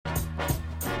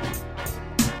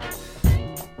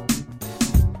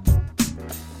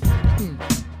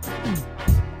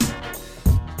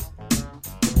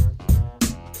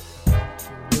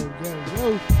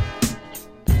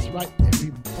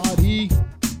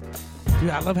Dude,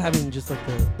 I love having just like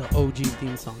the OG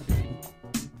theme song, dude.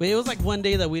 But it was like one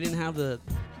day that we didn't have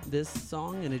this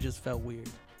song, and it just felt weird.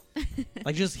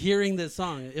 Like just hearing this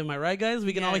song. Am I right, guys?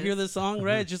 We can all hear this song,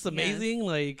 right? It's just amazing. Yes.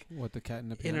 Like what, the cat in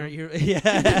the piano? In our ear, yeah,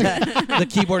 the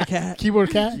keyboard cat. Keyboard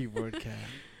cat. Keyboard cat.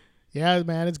 Yeah,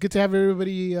 man, it's good to have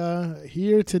everybody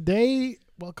here today.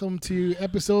 Welcome to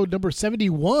episode number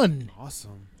 71.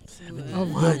 Awesome.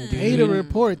 Of the Beta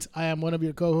Report. I am one of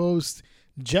your co-hosts,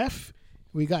 Jeff.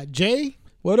 We got Jay.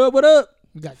 What up? What up?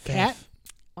 We got Kat.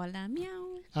 Hola, meow.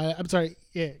 I'm sorry.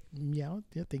 Yeah, meow.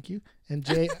 Yeah, thank you. And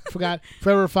Jay, I forgot.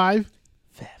 Forever 5.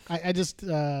 I just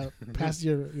passed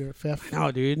your Fef.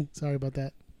 No, dude. Sorry about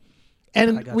that.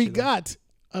 And we got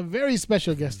a very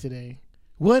special guest today.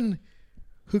 One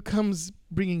who comes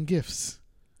bringing gifts.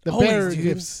 The bearer of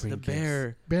gifts. The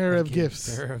bearer. Bearer of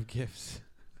gifts. Bearer of gifts.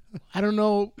 I don't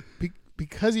know,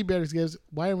 because he bears gifts,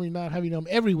 why are we not having him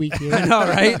every week here?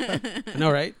 I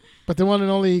know, right? But the one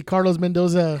and only Carlos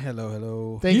Mendoza.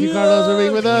 Hello. Thank you, Carlos, for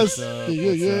being with us.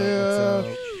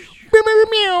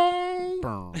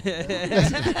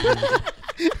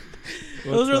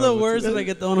 Those are the worst when I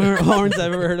get thrown horns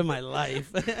I've ever heard in my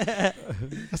life.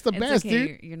 That's the best,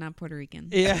 dude. You're not Puerto Rican.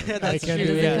 Yeah, that's true.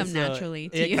 It Yeah, come naturally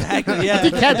to you. Exactly, yeah. I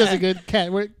think Kat does a good.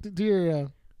 Kat, do your... Yeah.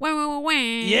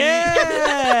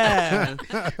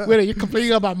 Wait, are you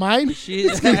complaining about mine?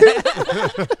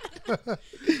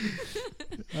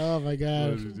 Oh my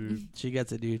god. She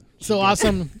gets it, dude. So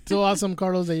awesome,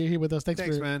 Carlos, that you're here with us. Thanks,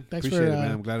 man. Thanks Appreciate for it,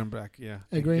 man. I'm glad I'm back. Yeah.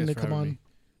 Agreeing to come on. Me.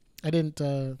 I didn't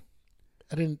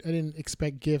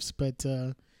expect gifts, but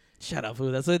shut up,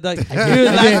 fool. That's what, like, dude,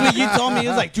 last week you told me, it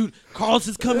was like, dude, Carlos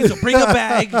is coming, so bring a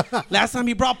bag. Last time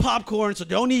he brought popcorn, so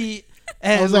don't eat.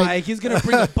 And like he's gonna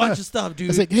bring a bunch of stuff, dude.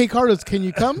 I was like, hey, Carlos, can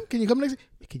you come? Can you come next?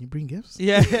 Can you bring gifts?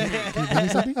 Yeah. Can you bring me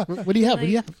something? What do you have? What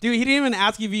do you have? Dude, he didn't even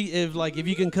ask if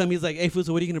you can come. He's like, hey, fool,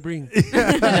 so what are you gonna bring?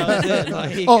 That was it.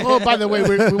 Like, oh, by the way,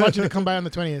 we want you to come by on the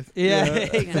 20th. Yeah,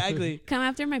 exactly. Come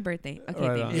after my birthday. Okay,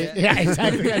 baby. Yeah,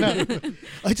 exactly. I know.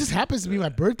 It just happens to be my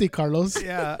birthday, Carlos.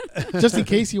 Yeah. Just in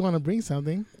case you want to bring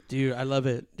something. Dude, I love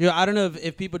it. Dude, I don't know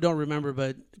if people don't remember,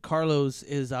 but Carlos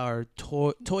is our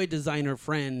toy designer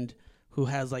friend who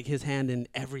has like his hand in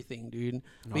everything, dude.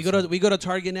 Awesome. We go to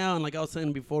Target now, and like I was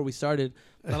saying before we started,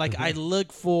 like I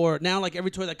look for now, like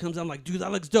every toy that comes out, I'm like, dude, that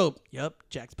looks dope. Yep,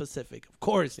 Jack's Pacific, of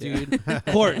course, dude, of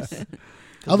course.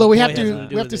 Although we have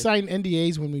to sign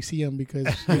NDAs when we see him because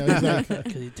he's like,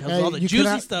 he tells all the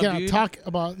juicy stuff, dude.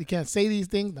 You can't say these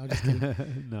things. No, just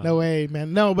kidding. No way,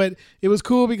 man. No, but it was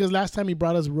cool because last time he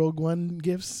brought us Rogue One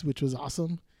gifts, which was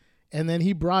awesome, and then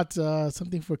he brought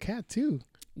something for Kat too.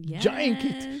 Yes.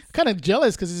 Giant kind of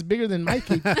jealous because it's bigger than my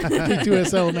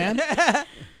K2SO, man.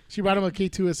 She brought him a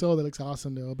K2SO that looks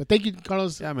awesome though. But thank you,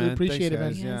 Carlos. Yeah, man. We appreciate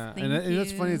Thanks, it, man. Yes, yeah, and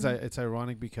it's funny. It's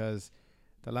ironic because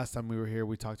the last time we were here,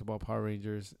 we talked about Power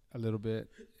Rangers a little bit,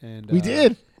 and we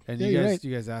did. And you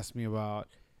guys asked me about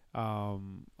how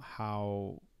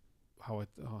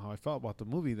I felt about the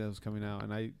movie that was coming out,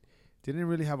 and I didn't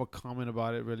really have a comment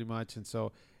about it really much, and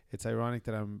so. It's ironic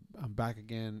that I'm back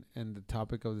again, and the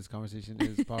topic of this conversation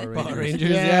is Power Rangers. Power Rangers,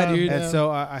 yeah, dude. And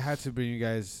so I had to bring you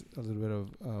guys a little bit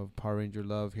of Power Ranger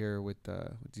love here with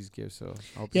these gifts. So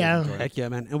I hope you enjoy it. Heck yeah,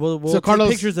 man. And we'll take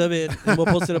pictures of it, and we'll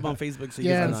post it up on Facebook so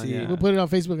you guys can see it. We'll put it on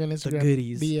Facebook and Instagram. The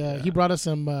goodies. He brought us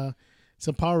some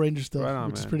Power Ranger stuff, right on,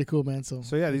 which man. is pretty cool, man. So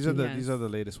yeah, these are the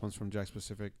latest ones from Jack's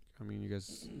Pacific. I mean, you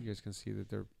guys can see that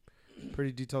they're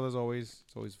pretty detailed as always.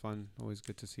 It's always fun, always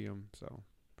good to see them. So.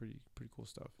 Pretty cool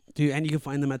stuff, dude. And you can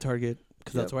find them at Target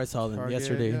because that's where I saw them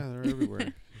yesterday. Yeah, they're everywhere.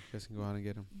 You guys can go out and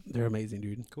get them. They're amazing,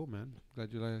 dude. Cool, man.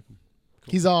 Glad you like them.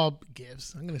 Cool. He's all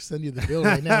gifts. I'm gonna send you the bill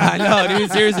right now. I know,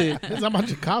 dude. Seriously, it's how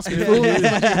much it costs me.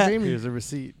 Here's a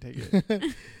receipt. Take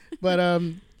it. But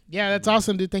yeah, that's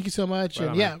awesome, dude. Thank you so much. Right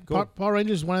and on, yeah, cool. Power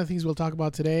Rangers is one of the things we'll talk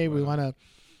about today. We want to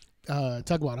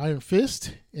talk about Iron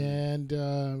Fist, and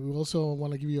we also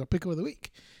want to give you a pick of the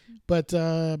week. But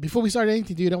before we start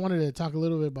anything, dude, I wanted to talk a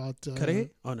little bit about...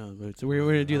 Oh, no. So we're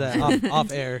going to do that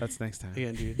off air. That's next time.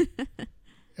 Again, dude.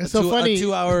 It's so funny. A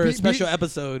 2-hour special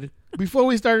episode. Before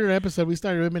we started our episode, we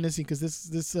started reminiscing because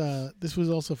this was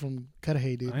also from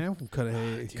Cudahy, dude. I am from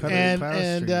Cudahy.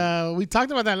 And we talked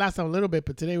about that last time a little bit,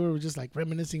 but today we were just like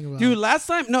reminiscing about... Dude,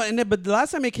 but the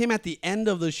last time it came at the end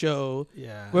of the show.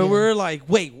 Yeah. Where we're like,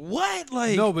 wait, what?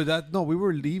 Like we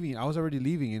were leaving. I was already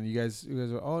leaving, and you guys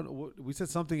were, we said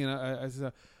something, and I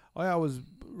said, oh yeah, I was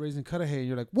raised in Cudahy, and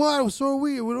you're like, what? So are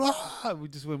we. We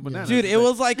just went bananas. Dude, It's it like,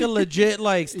 was like a legit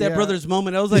like Step Brothers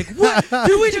moment. I was like, what?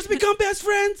 Did we just become best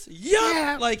friends? Yup.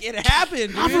 Yeah. Like it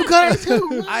happened, I'm dude. from Cudahy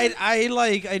too.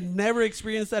 I never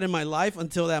experienced that in my life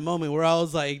until that moment where I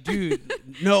was like, dude,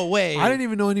 no way. I didn't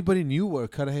even know anybody knew where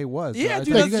Cudahy was. Yeah, I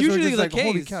dude, thought that's you guys were usually just the like,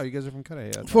 holy case. cow, you guys are from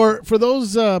Cudahy. That's For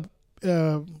those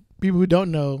people who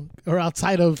don't know or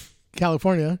outside of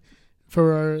California,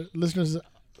 for our listeners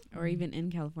Or even in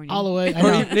California. all the way, I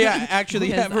Or know. even- yeah, actually,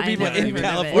 yeah, Because for I people never in heard of it.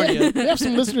 California. we have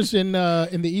some listeners in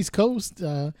the East Coast,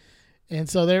 and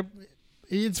so they're.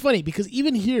 It's funny because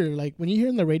even here, like when you hear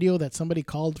on the radio that somebody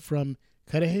called from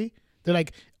Cudahy, they're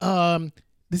like,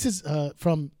 "This is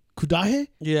from Kudahe,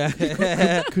 Yeah.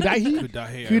 Kudahi,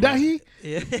 Cudahy. Kudahi,"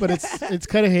 Yeah. but it's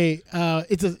Cudahy.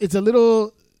 It's a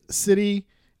little city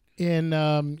in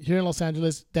here in Los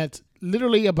Angeles that's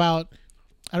literally about,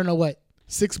 I don't know what,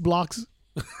 6 blocks,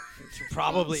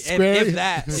 Probably. Square- If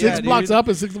that. 6 Yeah, blocks dude. up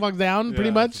and 6 blocks down,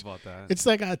 pretty much. About that. It's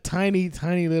like a tiny,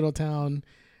 tiny little town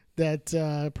that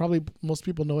probably most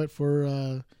people know it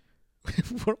for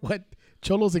for what,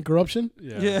 cholos and corruption.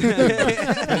 Yeah. Yeah.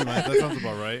 Pretty much. That sounds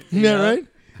about right. Yeah, right.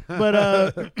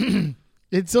 But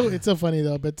it's so funny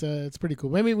though. But it's pretty cool.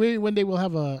 Maybe one day we'll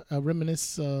have a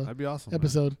reminisce That'd be awesome.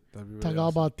 episode. Man. That'd be really Talk all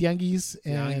awesome. about tianguis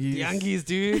and Tianguis. Yankees,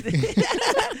 dude.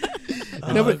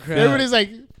 Crap. everybody's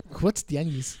like, "What's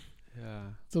tianguis?" Yeah.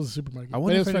 It's a supermarket. I But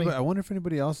wonder, it if was funny. anybody, I wonder if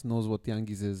anybody else knows what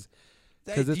tianguis is.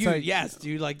 'Cause it's Dude, like- yes,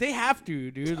 dude. Like they have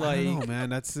to, dude. I Like, don't know, man.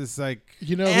 That's just like.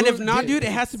 You know, and who- if not, dude,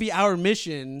 it has to be our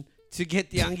mission to get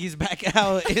the Yankees back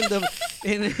out in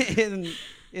the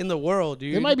in the world,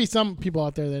 dude. there might be some people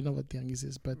out there that know what tianguis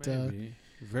is, but Maybe.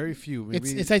 Very few.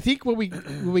 Maybe it's I think what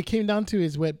we came down to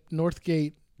is what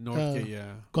Northgate Northgate, yeah.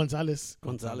 Gonzalez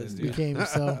Gonzalez, dude. became.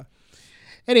 So,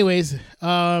 anyways,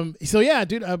 so yeah,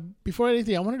 dude. Before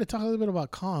anything, I wanted to talk a little bit about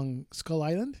Kong Skull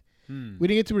Island. We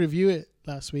didn't get to review it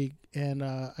last week, and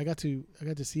I got to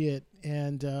see it,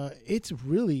 and it's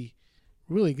really,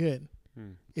 really good.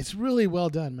 It's really well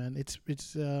done, man. It's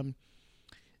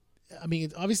I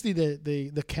mean, obviously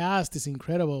the cast is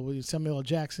incredible with Samuel L.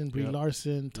 Jackson, Brie Yep.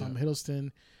 Larson, Tom Yep.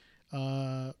 Hiddleston.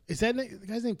 Is that the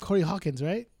guy's name? Corey Hawkins,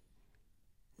 right?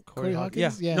 Corey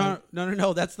Hawkins? Yeah. Yeah.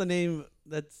 No. That's the name.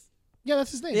 That's Yeah,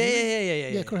 that's his name.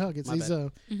 yeah. Corey Hawkins. My He's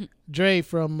bad. Dre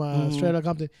from Straight Outta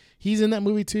Compton. He's in that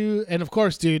movie too, and of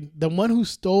course, dude, the one who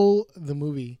stole the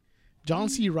movie, John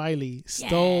C. Reilly,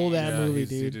 stole that movie,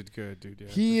 He dude. did good, dude. Yeah,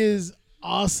 He is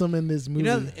awesome in this movie. You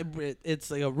know, it's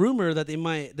like a rumor that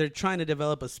they're trying to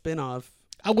develop a spin-off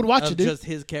I would watch of it, dude, just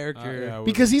his character.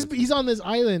 because he's on this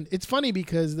island. It's funny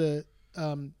because you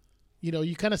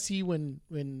kind of see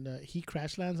when he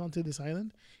crash lands onto this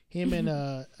island, him and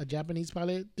a Japanese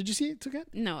pilot. Did you see it, Tukan?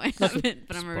 No, I haven't,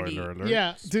 but I'm already. Spoiler alert.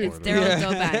 Yeah, dude. It's Daryl Yeah.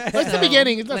 Go back. That's the so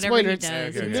beginning. It's not whatever spoiler. he It's does, okay,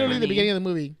 it's literally the funny. beginning of the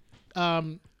movie.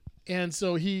 And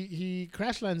so he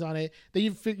crash lands on it. Then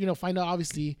you find out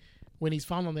obviously when he's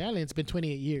found on the island, it's been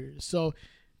 28 years. So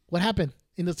what happened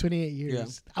in those 28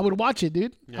 years? I would watch it,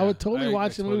 dude. I would totally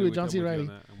watch the movie with John C. Reilly.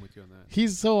 I'm with you on that.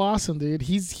 He's so awesome, dude.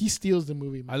 He steals the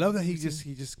movie, man. I love that he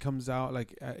just comes out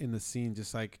like in the scene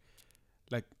just like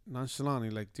nonchalantly,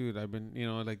 like, dude, I've been,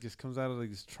 like, just comes out of like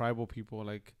these tribal people,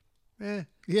 like, Yeah.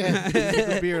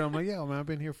 the beard. I'm like, yeah, man, I've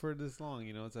been here for this long,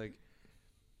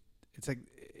 it's like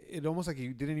it almost like he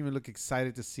didn't even look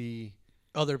excited to see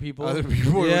Other people. other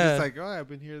people. It was Yeah. just like, oh, I've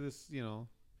been here this,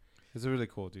 It's really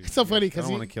cool, dude. It's so funny I 'cause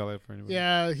don't he- want to kill it for anybody.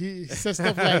 Yeah, he says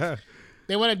stuff like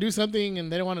they want to do something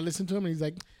and they don't want to listen to him, and he's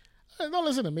like, "Don't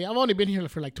listen to me. I've only been here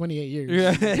for like 28 years.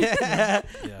 Yeah.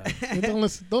 Yeah.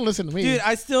 Don't listen to me." Dude,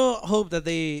 I still hope that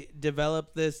they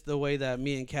develop this the way that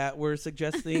me and Kat were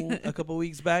suggesting a couple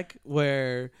weeks back,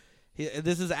 where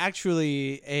this is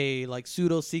actually a like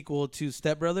pseudo sequel to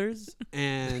Step Brothers,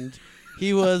 and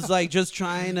he was like just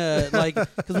trying to like,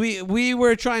 because we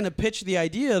were trying to pitch the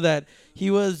idea that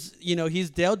he was, he's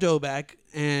Dale Doback,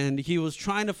 and he was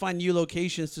trying to find new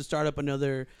locations to start up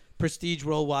another prestige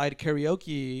worldwide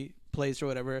karaoke place or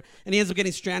whatever, and he ends up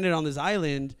getting stranded on this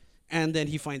island, and then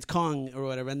he finds Kong or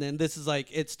whatever, and then this is like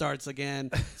it starts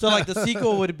again. So like the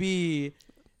sequel would be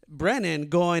Brennan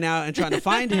going out and trying to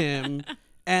find him,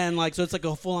 and like so it's like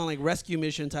a full on like rescue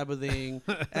mission type of thing,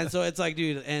 and so it's like,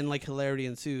 dude, and like hilarity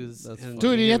ensues. And,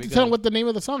 Dude, you here have we to tell go. him what the name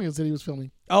of the song is that he was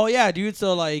filming. Oh yeah, dude.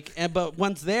 So like, but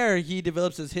once there, he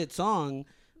develops his hit song,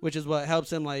 which is what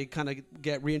helps him like kind of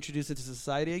get reintroduced into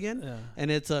society again. Yeah. And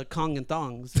it's Kong and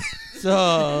Thongs.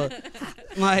 So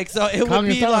like, so it Kong would and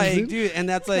be Thongs, like, dude. dude, and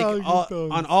that's like Kong and all,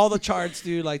 Thongs. on all the charts,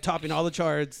 dude, like topping all the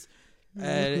charts.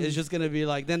 And it's just gonna be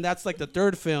like, then that's like the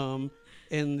third film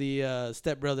in the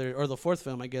Step Brother, or the fourth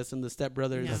film, I guess, in the Step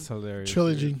Brothers Yeah. That's hilarious.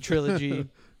 Trilogy. trilogy.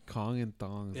 Kong and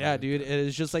thongs. Yeah, dude.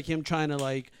 It's just like him trying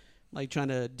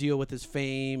to deal with his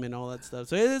fame and all that stuff.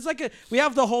 So it's like we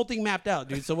have the whole thing mapped out,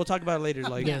 dude. So we'll talk about it later.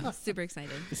 Like, Yeah, super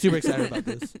excited. super excited about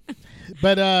this.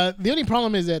 But the only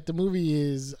problem is that the movie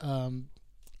is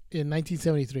in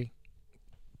 1973.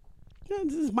 Yeah,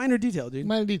 this is minor detail, dude.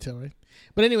 Minor detail, right?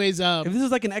 But anyways, If this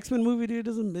is like an X-Men movie, dude,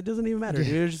 it doesn't even matter.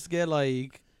 Dude, just get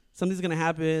like something's gonna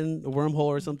happen, a wormhole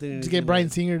or something. to get Bryan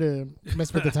Singer to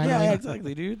mess with the timeline. Yeah,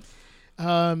 exactly, dude.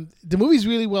 The movie's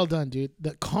really well done, dude.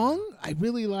 The Kong, I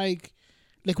really like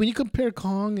when you compare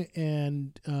Kong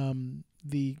and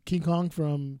the King Kong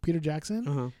from Peter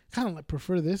Jackson. Kind of like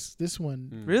prefer this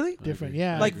one. Really? Different,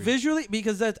 yeah. Like visually,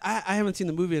 because that I haven't seen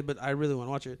the movie, but I really want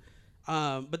to watch it.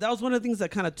 But that was one of the things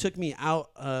that kind of took me out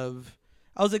of.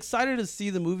 I was excited to see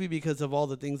the movie because of all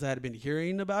the things I had been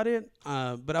hearing about it.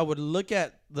 But I would look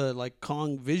at the like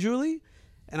Kong visually,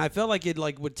 and I felt like it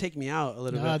like would take me out a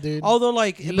little bit. Dude. Although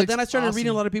like, It but then I looks started reading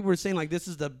a awesome. lot of people were saying like this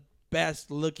is the best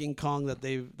looking Kong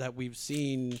that we've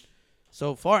seen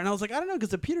so far, and I was like, I don't know, because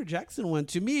the Peter Jackson one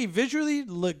to me visually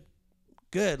looked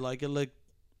good. Like it looked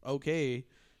okay.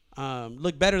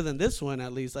 Looked better than this one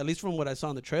at least from what I saw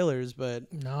in the trailers.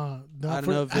 But No, I don't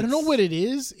know if I don't know it's- what it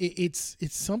is. It's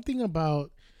something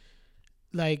about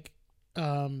like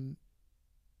I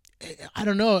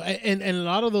don't know, and a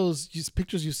lot of those just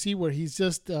pictures you see where he's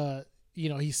just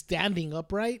he's standing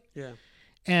upright, yeah,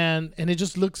 and it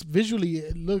just looks visually,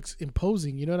 it looks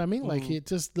imposing. You know what I mean? Like it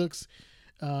just looks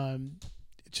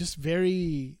just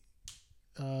very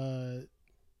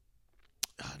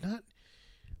not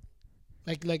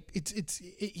like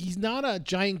he's not a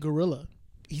giant gorilla.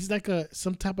 He's like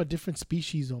some type of different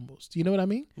species almost. You know what I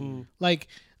mean? Like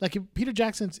in Peter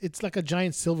Jackson's, it's like a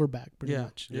giant silverback, pretty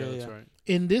much. Yeah, that's right.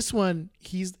 In this one,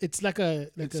 it's like some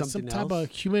something type else? of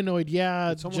humanoid.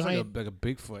 Yeah, It's almost giant. like a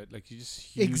Bigfoot. Like he's just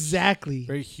huge, Exactly.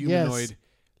 very humanoid. Yes.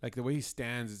 Like the way he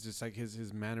stands is just like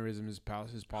his mannerism, his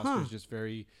posture is just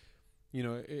very.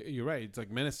 You're right. It's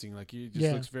like menacing. Like he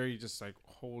just looks very just like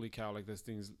holy cow. Like this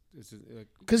thing's like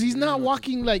Because he's not very much-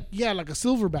 walking like a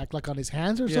silverback, like on his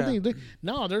hands or Yeah. something.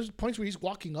 No, there's points where he's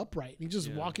walking upright. He's just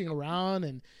Yeah. walking around,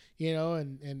 and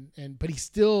but he's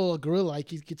still a gorilla. Like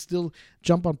he could still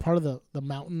jump on part of the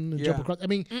mountain and jump Yeah. across. I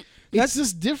mean, it's That's-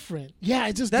 just different. Yeah,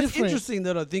 it's just that's different. interesting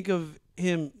though to think of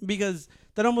him, because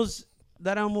that almost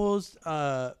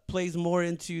plays more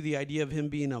into the idea of him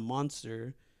being a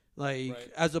monster, like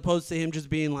as opposed to him just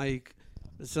being like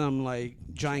some like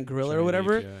giant gorilla or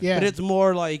whatever. Yeah. But it's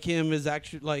more like him is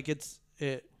actually like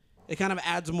it kind of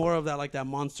adds more of that like that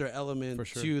monster element For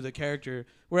sure. to the character.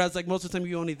 Whereas like most of the time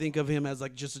you only think of him as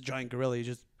like just a giant gorilla. He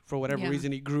just for whatever Yeah.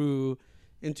 reason he grew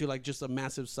into like just a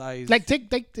massive size. Like take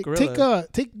gorilla.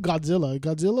 take Godzilla.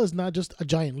 Godzilla is not just a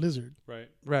giant lizard. Right.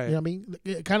 right. You know what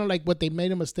I mean? Kind of like what they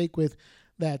made a mistake with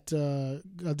that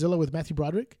Godzilla with Matthew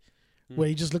Broderick, where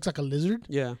he just looks like a lizard.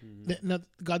 Yeah. Now,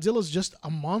 Godzilla's just a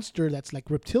monster that's like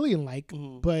reptilian-like,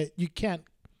 but you can't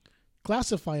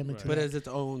classify him into But that. as its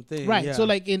own thing. Right. Yeah. So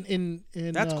like in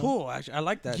that's cool. Actually, I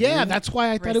like that. Yeah, dude. that's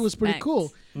why I thought it was pretty Respect.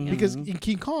 cool. Mhm. Because in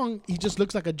King Kong, he just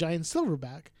looks like a giant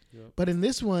silverback. Yeah. But in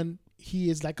this one, he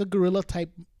is like a gorilla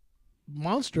type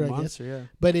monster, I guess. monster. Yeah.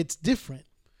 But it's different,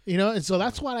 and so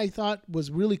that's what I thought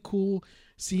was really cool,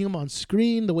 seeing him on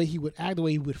screen, the way he would act, the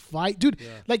way he would fight, dude.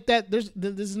 Like that. This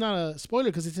is not a spoiler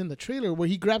because it's in the trailer where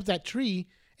he grabs that tree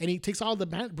and he takes all the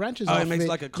branches Oh, off it makes of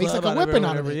like a makes club like a out of it or weapon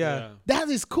out of whatever, it. yeah. That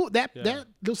is cool. That Yeah.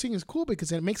 those thing is cool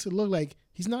because it makes it look like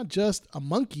he's not just a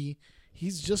monkey.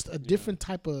 He's just a different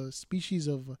type of species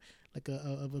of like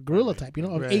of a gorilla type,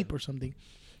 of Right. ape or something.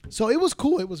 So it was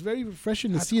cool. It was very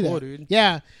refreshing to That's see cool, that. dude.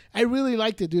 Yeah, I really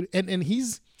liked it, dude. And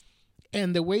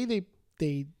the way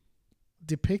they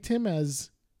depict him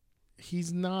as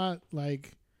he's not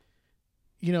like,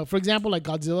 for example, like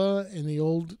Godzilla in the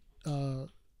old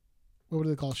what were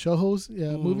they called, Shohos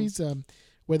movies,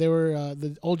 where they were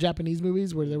the old Japanese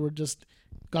movies where they were just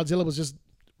Godzilla was just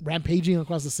rampaging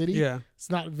across the city. Yeah. It's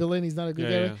not a villain. He's not a good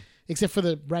guy. Yeah. Except for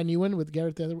the brand new one with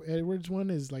Gareth Edwards one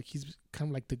is like he's kind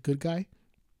of like the good guy.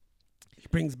 He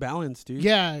brings balance, dude.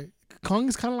 Yeah, Kong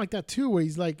is kind of like that too, where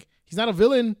he's like he's not a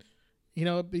villain,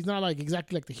 he's not like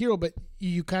exactly like the hero, but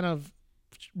you kind of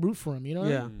root for him,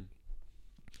 Yeah.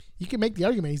 You can make the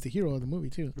argument he's the hero of the movie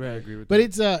too. I agree with But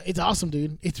that. it's awesome,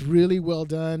 dude. It's really well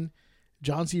done.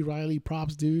 John C. Reilly,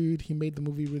 props, dude. He made the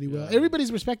movie really well. Yeah.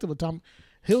 Everybody's respectable. Tom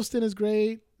Hiddleston is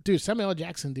great, dude. Samuel L.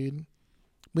 Jackson, dude.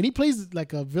 When he plays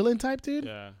like a villain type, dude.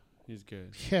 Yeah, he's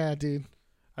good. Yeah, dude.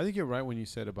 I think you're right when you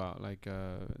said about like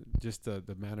just the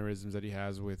mannerisms that he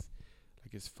has with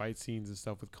like his fight scenes and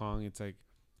stuff with Kong. It's like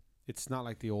it's not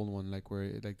like the old one, like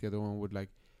where like the other one would like,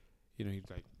 he'd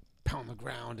like pound the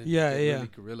ground and Yeah, get yeah. really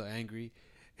gorilla angry.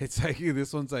 it's like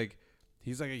this one's like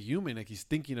he's like a human, like he's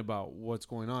thinking about what's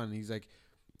going on. And he's like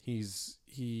he's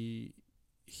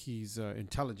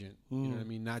intelligent. You know what I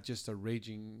mean? Not just a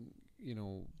raging,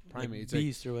 primate. It's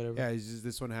beast or whatever. Yeah, it's just,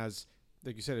 this one has,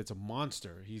 like you said, it's a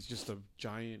monster. He's just a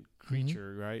giant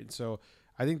creature, right? And so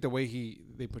I think the way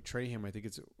they portray him, I think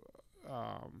it's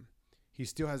he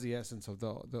still has the essence of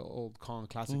the old Kong,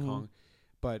 classic Kong,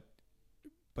 but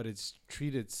it's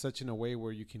treated such in a way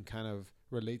where you can kind of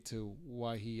relate to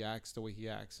why he acts the way he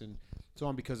acts, and so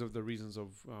on, because of the reasons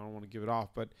of, I don't want to give it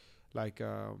off, but like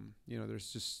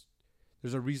there's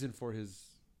a reason for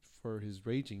his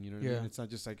raging. You know what I mean? It's not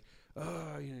just like,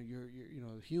 oh,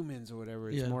 you're humans or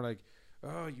whatever. It's more like,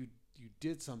 oh, you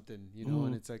did something,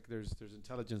 and it's like there's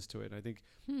intelligence to it. And I think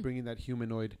bringing that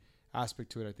humanoid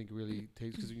aspect to it, I think really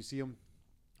takes, because when you see him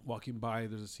walking by,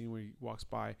 there's a scene where he walks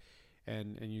by,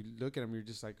 and you look at him, you're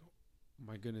just like, oh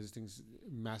my goodness, this thing's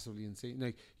massively insane.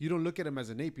 Like, you don't look at him as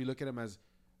an ape, you look at him as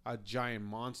a giant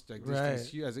monster. Like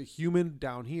this, as a human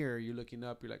down here, you're looking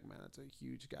up, you're like, man, that's a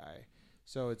huge guy.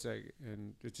 So it's like,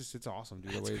 and it's awesome,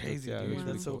 dude. That's crazy, dude. Really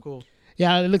That's so cool.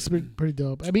 Yeah, it looks pretty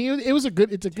dope. I mean, it was a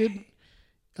good. It's a good.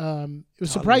 It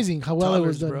was surprising how well it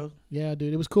was done. Bro. Yeah,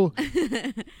 dude, it was cool.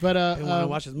 But I want to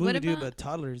watch this movie, dude. But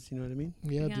toddlers, you know what I mean?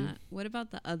 Yeah, dude. What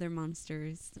about the other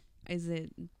monsters? Is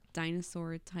it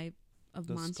dinosaur type of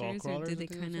monsters, or do they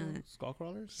kind of skull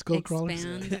crawlers? Skull crawlers.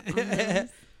 Expand on those?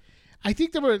 I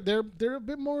think they're a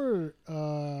bit more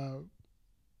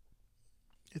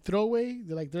throwaway.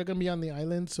 They're gonna be on the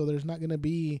island, so there's not gonna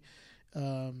be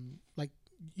like,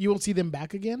 you won't see them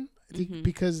back again. I think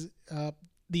because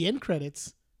the end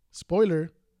credits,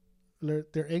 spoiler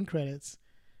alert, they're end credits,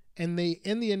 and they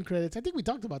end the end credits. I think we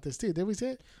talked about this too. Did we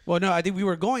say it? Well, no, I think we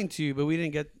were going to, but we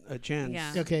didn't get a chance.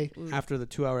 Yeah. Okay. After the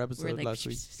 2-hour episode Like, last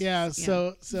week. Yeah.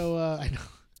 So I know.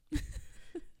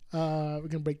 We're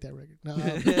gonna break that record. No,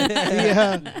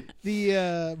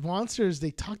 the monsters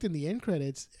they talked in the end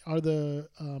credits are the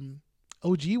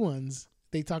OG ones.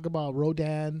 They talk about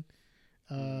Rodan,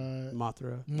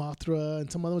 Mothra, and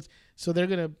some other ones. So they're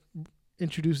gonna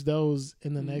introduce those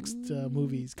in the next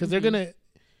movies, because they're gonna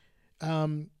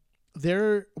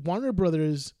they're Warner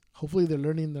Brothers. Hopefully, they're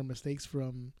learning their mistakes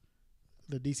from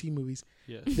the DC movies.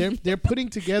 Yeah. They're putting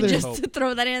together. Just to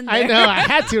throw that in there. I know, I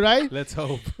had to, right? Let's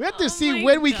hope. We have to see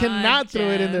when we cannot throw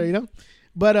it in there,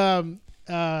 But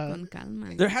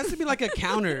There has to be like a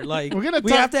counter. Like, we're gonna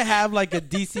we have to have like a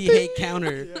DC hate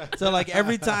counter. So like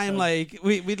every time, like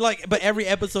we'd like, but every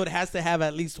episode has to have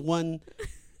at least one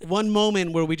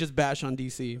moment where we just bash on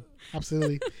DC.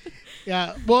 Absolutely.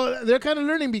 Yeah. Well, they're kind of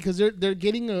learning, because they're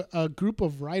getting a group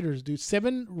of writers, dude.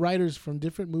 7 writers from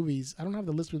different movies. I don't have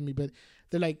the list with me, but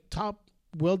they're like top,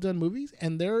 well done movies,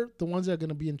 and they're the ones that are going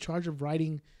to be in charge of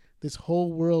writing this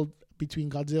whole world between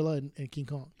Godzilla and King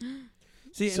Kong.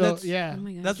 See, so that's, yeah, Oh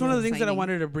my gosh, that's one of the things that I exciting.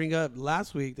 wanted to bring up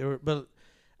last week. But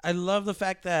I love the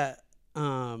fact that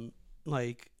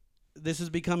like this is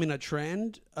becoming a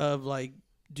trend of like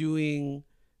doing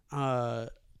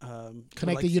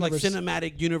Connect like, the universe. like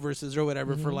cinematic universes or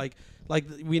whatever for like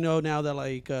we know now that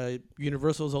like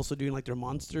Universal is also doing like their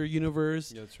monster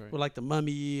universe. Yeah, that's right. With like the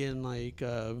Mummy and like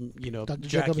Dr. Dracula,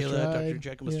 Jekyll, Mr. Dr. Hyde.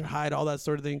 Jekyll, Mr. Yeah. Hyde, all that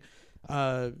sort of thing.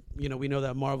 We know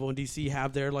that Marvel and DC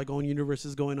have their like own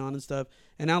universes going on and stuff.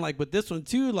 And now like with this one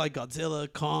too, like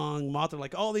Godzilla, Kong, Mothra,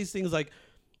 like all these things, like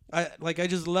I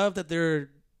just love that they're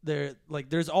like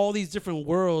there's all these different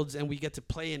worlds and we get to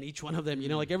play in each one of them.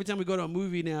 Like every time we go to a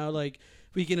movie now, like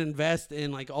we can invest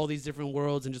in like all these different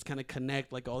worlds and just kind of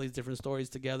connect like all these different stories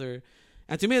together.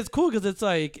 And to me, it's cool because it's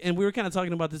like, and we were kind of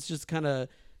talking about this, just kind of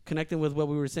connecting with what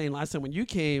we were saying last time when you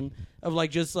came, of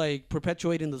like just like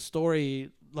perpetuating the story.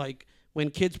 Like when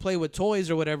kids play with toys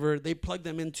or whatever, they plug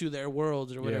them into their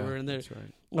worlds or whatever. And they're that's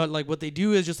right. like what they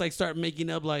do is just like start making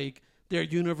up like their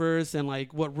universe and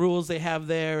like what rules they have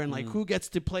there and like who gets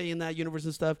to play in that universe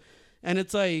and stuff. And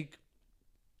it's like,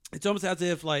 it's almost as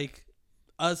if like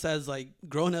us as like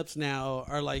grown-ups now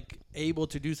are like able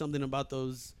to do something about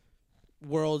those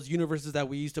worlds, universes that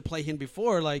we used to play in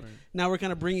before. Like now we're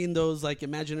kind of bringing those like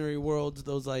imaginary worlds,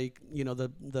 those like,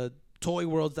 the toy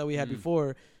worlds that we had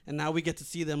before. And now we get to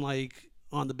see them like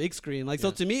on the big screen. Like,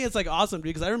 so to me, it's like awesome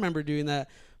because I remember doing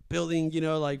that, building,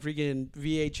 like freaking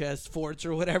VHS forts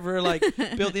or whatever, like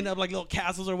building up like little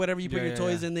castles or whatever. You put your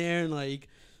toys in there and like,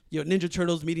 Ninja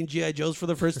Turtles meeting G.I. Joes for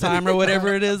the first time or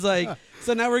whatever it is. Like,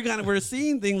 so now we're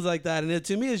seeing things like that. And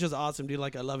to me, it's just awesome, dude.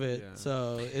 Like, I love it. Yeah.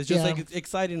 So it's just like, it's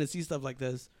exciting to see stuff like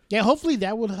this. Yeah. Hopefully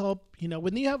that will help,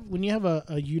 when you have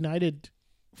a united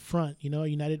front, a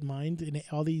united mind and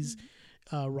all these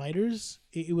writers,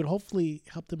 it would hopefully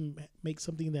help them make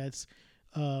something that's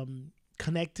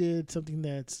connected, something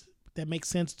that's that makes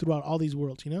sense throughout all these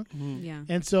worlds, you know? Mm-hmm. Yeah.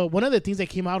 And so one of the things that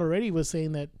came out already was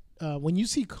saying that when you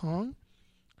see Kong,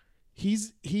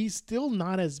 he's still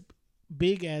not as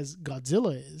big as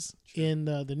Godzilla is in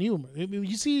the new movie. I mean,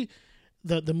 you see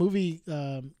the movie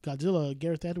Godzilla,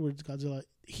 Gareth Edwards' Godzilla,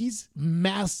 he's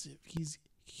massive. He's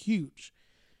huge.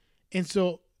 And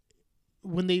so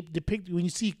when you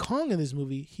see Kong in this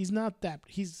movie, he's not that,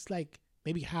 he's like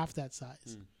maybe half that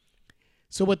size.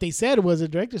 So what they said was, the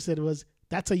director said was,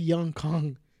 that's a young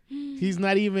Kong. He's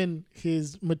not even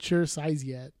his mature size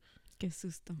yet. Que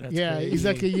susto. That's yeah, crazy. he's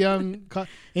like a young Kong.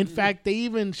 In fact, they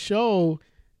even show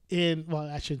well,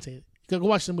 I shouldn't say it. Go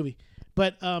watch the movie.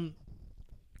 But I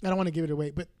don't want to give it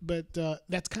away. But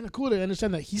that's kind of cool to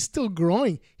understand that he's still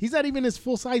growing. He's not even his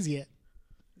full size yet.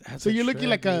 That's so you're looking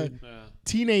like a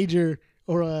teenager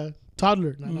or a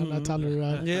toddler. Not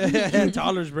toddler. Yeah,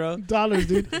 toddlers, bro. Toddlers,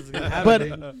 dude.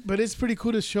 But it's pretty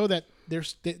cool to show that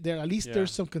there's at least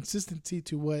there's some consistency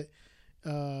to what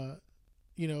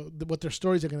what their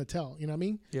stories are going to tell. You know what I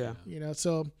mean? Yeah.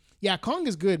 So yeah, Kong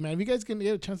is good, man. If you guys can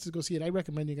get a chance to go see it, I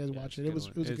recommend you guys watch it. It was a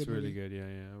good movie. It's really good. Yeah,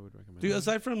 I would recommend. Dude,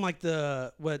 aside from like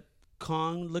what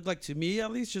Kong looked like to me,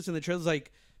 at least just in the trailers,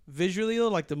 like visually,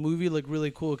 like the movie looked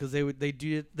really cool because they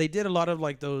did a lot of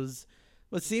like those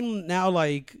what seem now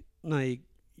like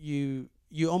you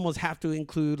almost have to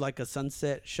include like a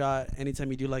sunset shot anytime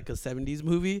you do like a 70s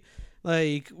movie,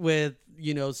 like with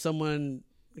someone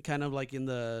kind of like in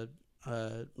the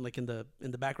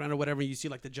background or whatever. You see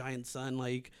like the giant sun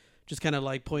like just kind of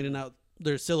like pointing out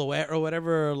their silhouette or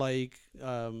whatever, like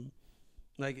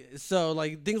so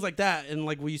like things like that. And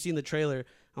like what you see in the trailer,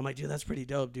 I'm like, dude, that's pretty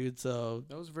dope, dude. So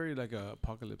that was very like a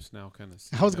Apocalypse Now kind of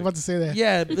scene. I was about to say that.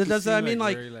 Yeah, that's I mean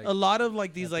like very, a lot of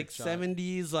like these like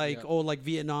 70s like old like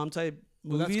Vietnam type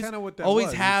movies. That's kind of what that always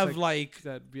was. have like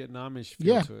that Vietnamish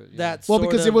feel to it. That's well,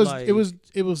 because it was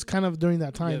was kind of during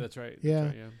that time. Yeah, that's right.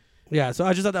 Yeah, so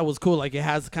I just thought that was cool. Like it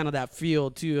has kind of that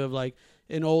feel too of like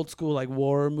an old school like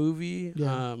war movie.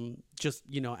 Yeah. Just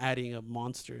adding a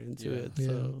monster into it. Yeah.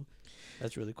 So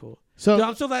that's really cool. So dude,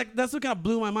 I'm so like that's what kind of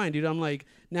blew my mind, dude. I'm like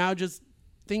now just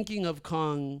thinking of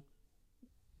Kong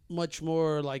much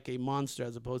more like a monster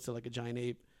as opposed to like a giant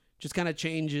ape. Just kind of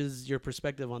changes your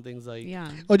perspective on things like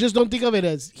or just don't think of it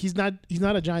as he's not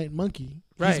a giant monkey.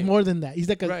 Right. He's more than that. He's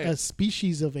like a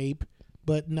species of ape,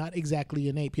 but not exactly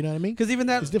an ape. You know what I mean? Because even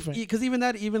that is different. Because even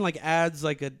that like adds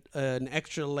like an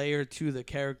extra layer to the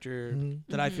character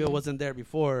that I feel wasn't there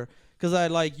before.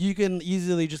 Because you can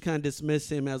easily just kind of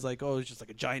dismiss him as like, oh, it's just like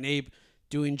a giant ape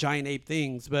doing giant ape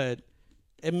things, but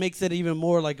it makes it even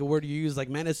more like a word you use like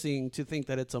menacing to think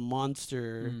that it's a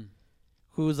monster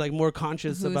who's like more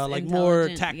conscious about like more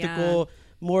tactical,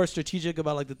 more strategic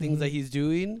about like the things that he's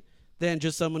doing. Than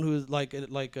just someone who's like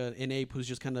an ape who's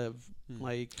just kind of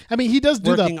like. I mean, he does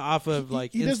do working off of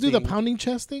like. He does do the pounding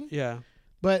chest thing. Yeah,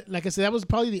 but like I said, that was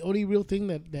probably the only real thing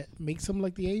that makes him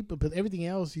like the ape. But everything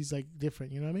else, he's like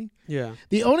different. You know what I mean? Yeah.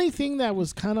 The only thing that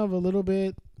was kind of a little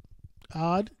bit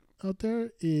odd out there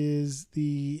is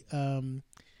the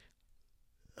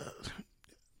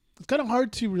it's kind of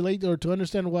hard to relate or to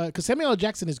understand why, because Samuel L.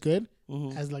 Jackson is good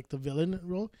as like the villain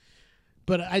role.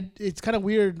 But it's kind of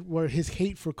weird where his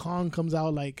hate for Kong comes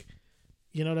out like,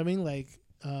 you know what I mean? Like,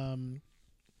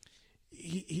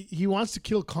 he wants to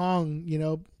kill Kong,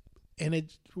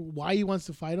 and why he wants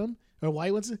to fight him or why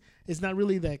he wants to, it's not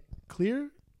really that clear.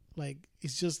 Like,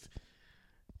 it's just,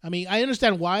 I mean, I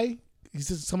understand why. He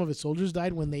says some of his soldiers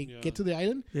died when they get to the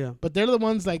island. Yeah. But they're the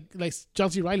ones like John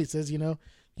C. Reilly says, you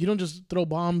don't just throw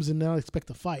bombs and not expect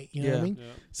to fight. You know what I mean? Yeah.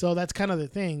 So that's kind of the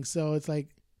thing. So it's like,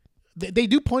 they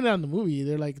do point it out in the movie.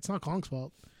 They're like, it's not Kong's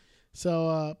fault.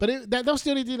 So, but that was the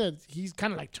only thing that he's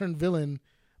kind of like turned villain,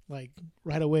 like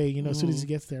right away. As soon as he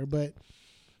gets there. But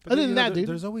other than that, dude,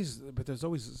 there's always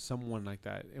someone like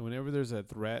that. And whenever there's a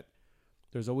threat,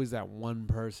 there's always that one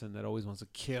person that always wants to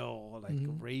kill, like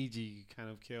ragey kind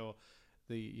of kill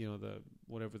the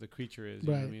whatever the creature is.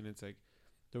 You know what I mean? It's like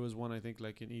there was one I think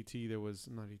like in E.T. There was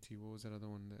not E.T. What was that other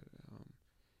one that?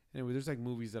 Anyway, there's like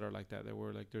movies that are like that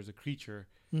where like there's a creature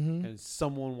and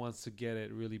someone wants to get it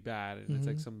really bad, and it's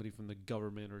like somebody from the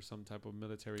government or some type of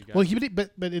military guy. Well,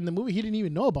 but in the movie he didn't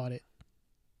even know about it.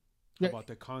 About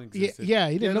the Kong existed. Yeah,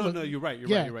 he didn't know. No, you're right.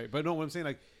 You're right. But no, what I'm saying,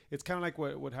 like, it's kind of like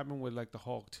what happened with like the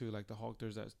Hulk too. Like the Hulk,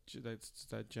 there's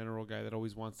that general guy that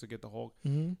always wants to get the Hulk.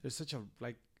 There's such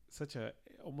a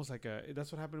almost like a,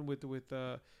 that's what happened with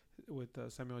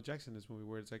Samuel Jackson in this movie,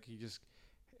 where it's like he just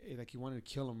like he wanted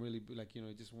to kill him really, like, you know,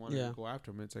 he just wanted to go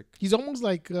after him. It's like he's almost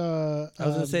like I was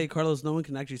gonna say, Carlos, no one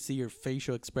can actually see your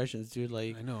facial expressions, dude.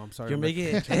 Like, I know, I'm sorry, you're making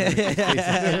it.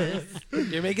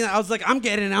 You're making it. I was like, I'm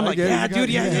getting it. I'm like, yeah, dude,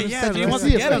 yeah. Dude, he wants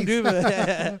to get him, dude.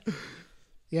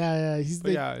 Yeah, he's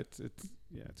the, it's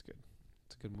good.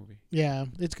 It's a good movie. Yeah,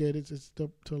 it's good. It's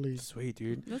totally sweet,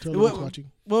 dude. Totally worth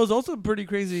watching. Well, it was also pretty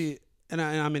crazy, and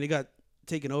I mean, it got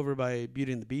taken over by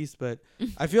Beauty and the Beast, but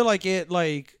I feel like it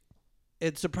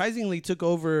surprisingly took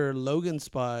over Logan's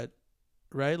spot,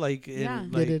 right? Like,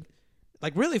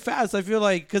 like really fast. I feel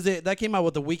like because that came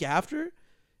out the week after,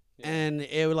 and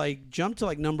it like jumped to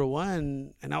like number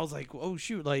 1, and I was like, oh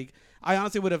shoot! Like, I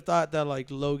honestly would have thought that like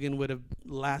Logan would have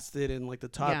lasted in like the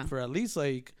top for at least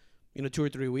like 2 or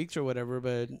 3 weeks or whatever.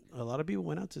 But a lot of people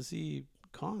went out to see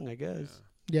Kong, I guess.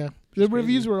 Yeah, the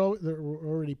reviews were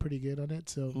already pretty good on it,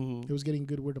 so it was getting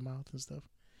good word of mouth and stuff.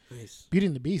 Nice. Beauty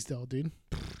and the Beast, though, dude.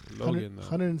 Logan, though.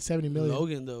 170 million.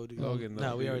 Logan, though, dude. No,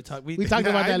 we already talked. We talked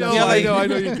about that. I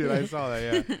know you did. I saw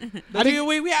that. Yeah. Dude,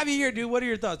 we have you here, dude. What are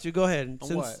your thoughts, dude? Go ahead.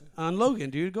 On what? On Logan,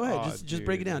 dude. Go ahead. Just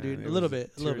break it down, dude. A little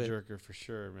bit. Jerker for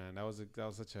sure, man. That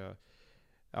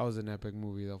was an epic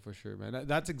movie, though, for sure, man.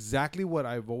 That's exactly what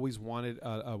I've always wanted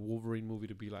a Wolverine movie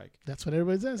to be like. That's what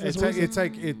everybody says.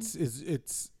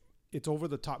 It's over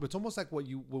the top. It's almost like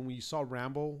when we saw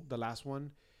Rambo, the last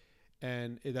one.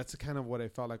 And that's kind of what I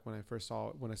felt like when I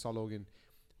saw Logan,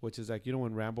 which is like,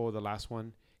 when Rambo, the last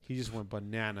one, he just went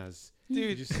bananas.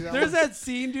 Dude, there's that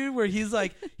scene, dude, where he's on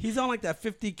like that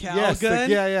 50 cal gun,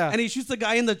 like, and he shoots the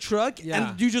guy in the truck, and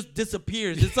the dude just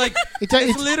disappears. It's like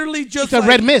it's literally just a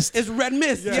red mist. It's red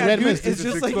mist. Yeah, red mist. It's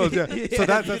just like so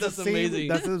that's amazing.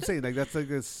 That's what I'm saying. Like that's like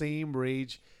the same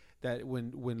rage that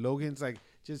when Logan's like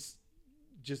just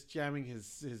jamming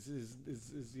his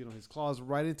his claws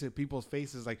right into people's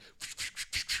faces, like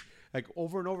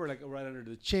over and over, like right under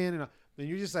the chin, and then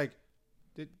you're just like,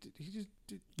 he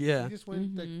just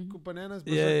went like bananas.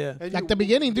 Yeah. Like the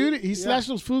beginning, dude. He slashed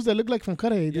those fools that look like from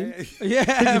Cudahy, dude. Yeah.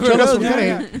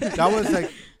 That was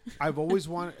like, I've always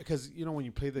wanted, because when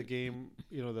you play the game,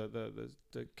 the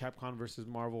Capcom versus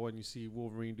Marvel, and you see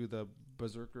Wolverine do the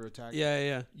Berserker attack.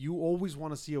 Yeah. You always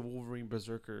want to see a Wolverine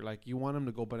Berserker. Like, you want him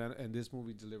to go banana, and this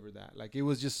movie delivered that. Like, it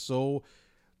was just so.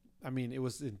 I mean, it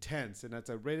was intense, and that's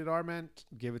a rated R, man.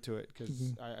 Give it to it,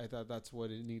 because I thought that's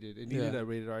what it needed. It needed a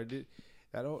rated R.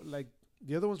 Like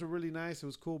the other ones were really nice. It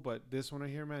was cool, but this one right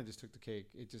here, man, just took the cake.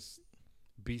 It just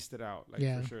beasted out, like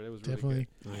for sure. It was definitely really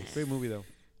good. Nice. Great movie though.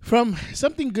 From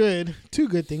something good, 2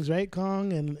 good things, right?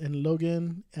 Kong and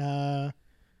Logan.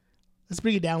 Let's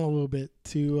bring it down a little bit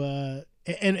to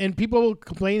and people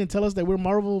complain and tell us that we're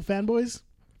Marvel fanboys.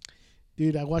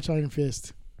 Dude, I watch Iron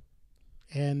Fist,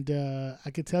 and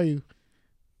I could tell you,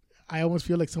 I almost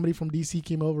feel like somebody from DC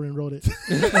came over and wrote it.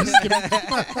 I'm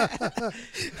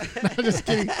just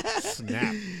kidding.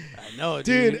 Snap. I know,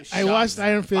 dude. I watched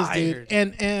Iron Fist, dude.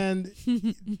 And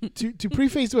to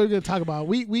preface what we're going to talk about,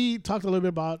 we talked a little bit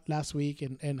about last week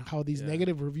and how these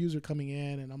negative reviews are coming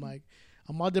in. And I'm like,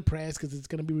 I'm all depressed because it's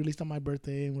going to be released on my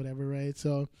birthday and whatever, right?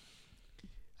 So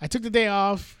I took the day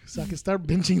off so I could start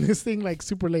binging this thing like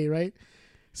super late, right?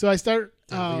 So I start.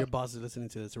 Your boss is listening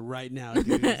to this right now,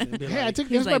 dude. Hey, I took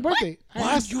this my birthday.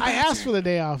 I asked for the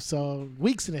day off, so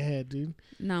weeks in ahead, dude.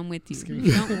 No, I'm with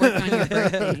you. Don't work on your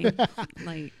birthday.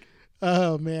 Like,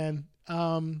 oh man.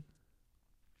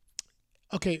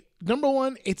 Okay, number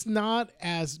 1, it's not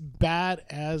as bad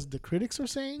as the critics are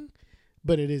saying,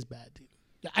 but it is bad, dude.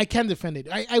 I can't defend it.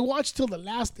 I watched till the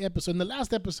last episode, and the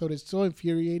last episode is so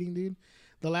infuriating, dude.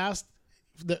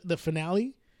 The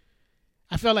finale.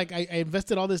 I felt like I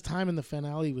invested all this time in the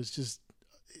finale. Was just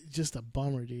a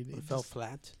bummer, dude. It fell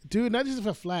flat. Dude, not just it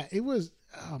fell flat. It was,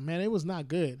 oh man, it was not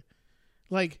good.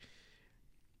 Like,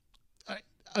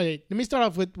 let me start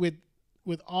off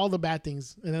with all the bad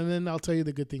things, and then I'll tell you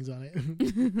the good things on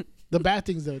it. The bad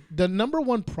things, though. The number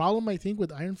 1 problem, I think,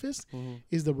 with Iron Fist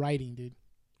is the writing, dude.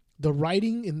 The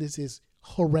writing in this is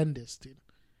horrendous, dude.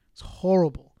 It's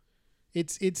horrible.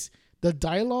 It's the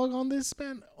dialogue on this,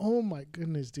 man, oh my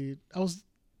goodness, dude. I was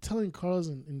telling Carlos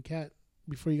and Kat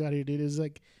before you got here, dude, it's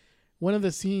like one of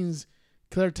the scenes,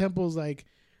 Claire Temple's like,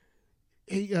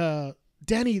 hey,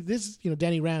 Danny,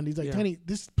 Danny Rand, he's like, Danny,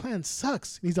 this plan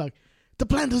sucks. And he's like, the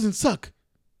plan doesn't suck.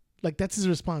 Like, that's his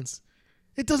response.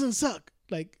 It doesn't suck.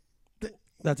 Like,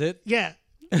 that's it? Yeah.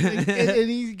 and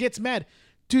he gets mad.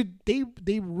 Dude,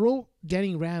 they wrote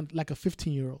Danny Rand like a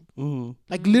 15-year-old. Mm-hmm.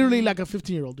 Like, literally like a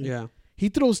 15-year-old, dude. Yeah. He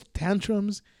throws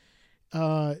tantrums. There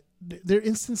are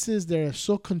instances that are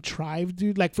so contrived,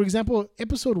 dude. Like, for example,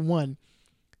 episode 1,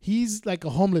 he's like a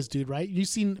homeless dude, right? You've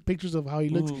seen pictures of how he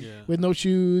looks with no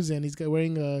shoes, and he's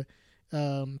wearing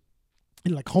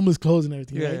in like homeless clothes and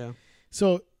everything. Yeah, right? yeah.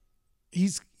 So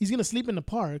he's gonna sleep in the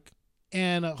park,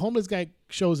 and a homeless guy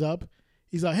shows up.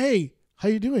 He's like, "Hey, how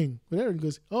you doing?" Whatever. He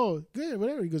goes, "Oh, good."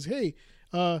 Whatever. He goes, "Hey,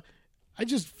 I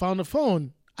just found a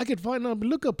phone. I could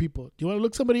look up people. Do you want to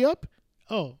look somebody up?"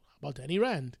 "Oh, about Danny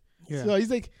Rand." Yeah. So he's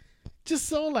like, just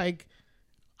so like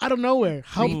out of nowhere.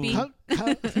 How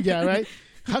yeah, right?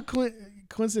 How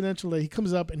coincidental that he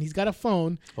comes up and he's got a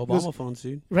phone. Obama phones,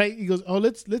 dude. Right? He goes, "Oh,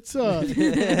 let's That's a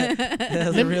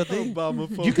real thing. Obama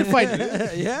phones. you can find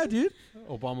Yeah, dude.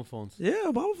 Obama phones. Yeah,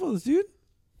 Obama phones, dude.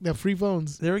 the free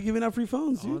phones." They were giving out free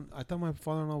phones, dude. I thought my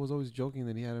father-in-law was always joking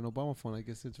that he had an Obama phone. I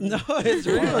guess it's real. No, it's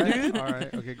real, All right. dude. All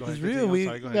right. Okay, go ahead. It's real. Continue. I'm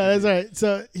sorry, go ahead. No, that's all right.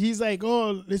 So he's like,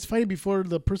 "Oh, let's find it before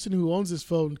the person who owns this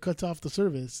phone cuts off the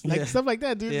service." Like stuff like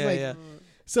that, dude. Yeah, Like, yeah.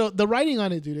 so the writing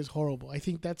on it, dude, is horrible. I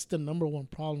think that's the number one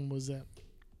problem, was that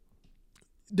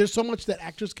there's so much that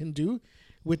actors can do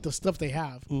with the stuff they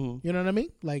have. Mm-hmm. You know what I mean?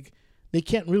 Like, they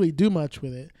can't really do much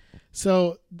with it.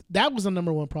 So that was the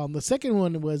number one problem. The second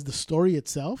one was the story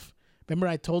itself. Remember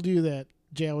I told you that,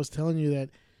 Jay, I was telling you that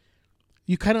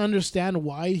you kind of understand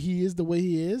why he is the way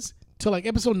he is till like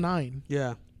episode 9.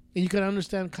 Yeah. And you can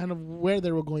understand kind of where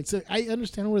they were going. So I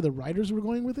understand where the writers were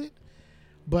going with it,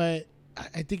 but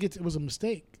I think it was a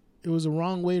mistake. It was a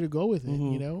wrong way to go with it,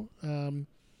 you know?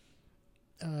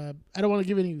 I don't want to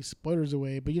give any spoilers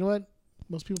away, but you know what?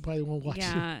 Most people probably won't watch it.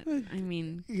 Yeah, I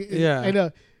mean, Yeah. I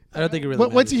know. I don't think it really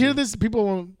Once you hear matters, this, people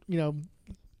won't,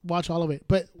 watch all of it.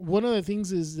 But one of the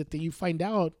things is that you find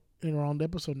out in around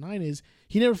episode 9 is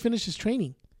he never finished his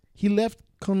training. He left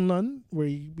Kunlun, where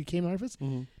he became an artist,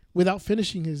 without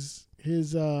finishing his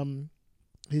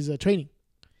training.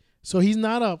 So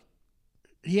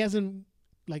he hasn't,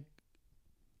 like,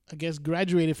 I guess,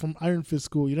 graduated from Iron Fist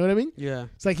school. You know what I mean? Yeah.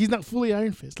 It's like he's not fully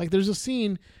Iron Fist. Like, there's a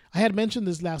scene, I had mentioned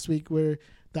this last week, where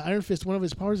the Iron Fist, one of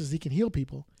his powers is he can heal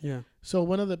people. Yeah. So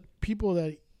one of the people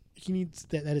that he needs,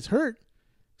 that is hurt,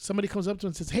 somebody comes up to him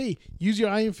and says, "Hey, use your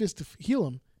Iron Fist to heal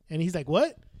him." And he's like,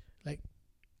 "What?" Like,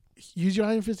 "Use your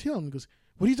Iron Fist to heal him." He goes,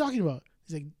 "What are you talking about?"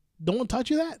 He's like, "No one taught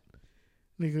you that?"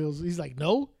 And he's like,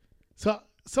 "No." So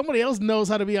somebody else knows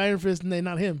how to be Iron Fist and they're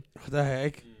not him. What the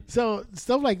heck? So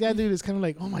stuff like that, dude, is kind of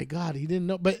like, oh my God, he didn't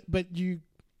know. But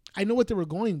I know what they were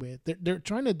going with. They're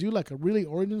trying to do like a really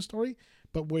origin story,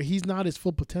 but where he's not his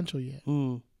full potential yet.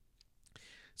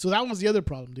 So that was the other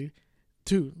problem, dude.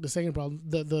 The second problem,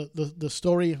 the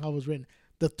story, how it was written.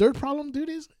 The third problem, dude,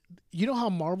 is, you know how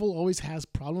Marvel always has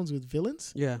problems with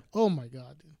villains? Yeah. Oh my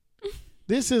God, dude.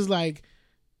 This is like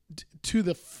to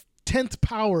the 10th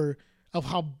power of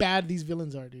how bad these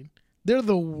villains are, dude. They're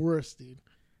the worst, dude.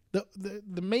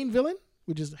 The main villain,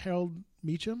 which is Harold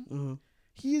Meacham,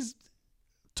 he's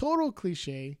total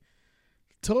cliche,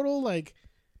 total like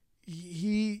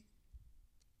he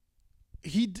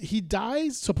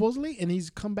dies supposedly and he's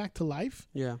come back to life.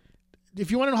 Yeah. If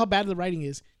you want to know how bad the writing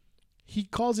is, he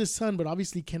calls his son, but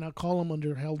obviously cannot call him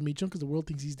under Harold Meacham because the world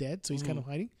thinks he's dead, so he's kind of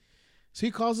hiding. So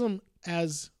he calls him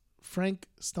as Frank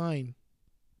Stein.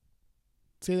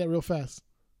 Say that real fast.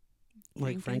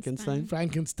 Like Frankenstein?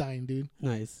 Frankenstein, dude.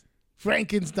 Nice.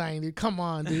 Frankenstein, dude. Come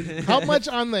on, dude. How much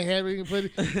on the head we can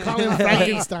put? Call him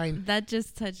Frankenstein. That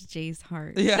just touched Jay's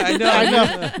heart. Yeah, I know. I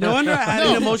know. No wonder I had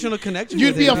an emotional connection.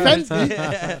 You'd with be it.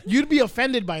 offended. You'd be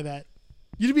offended by that.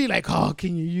 You'd be like, "Oh,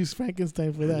 can you use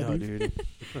Frankenstein for that, No, dude?"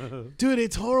 dude. Dude,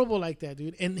 it's horrible like that,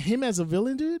 dude. And him as a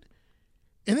villain, dude.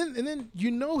 And then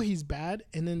he's bad,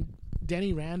 and then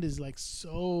Danny Rand is like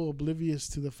so oblivious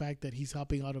to the fact that he's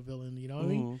helping out a villain. You know what I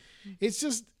mean? It's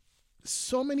just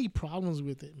so many problems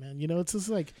with it, man. You know, it's just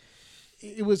like,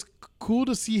 it was cool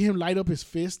to see him light up his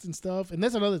fist and stuff. And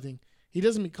that's another thing. He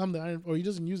doesn't become he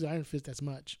doesn't use the Iron Fist as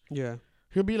much. Yeah.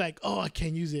 He'll be like, "Oh, I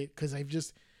can't use it because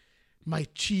my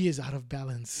chi is out of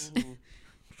balance."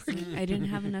 I didn't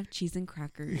have enough cheese and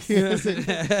crackers.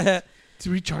 To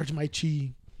recharge my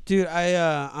chi. Dude,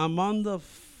 I'm on the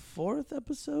 4th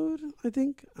episode, I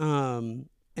think. And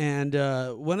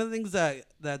one of the things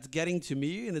that's getting to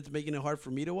me and it's making it hard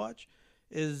for me to watch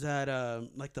is that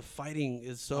like the fighting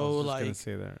is so, I was just like, gonna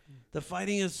say that. The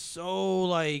fighting is so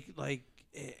like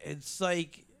it's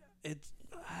like it's,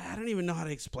 I don't even know how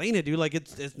to explain it, dude. Like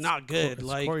it's not good. It's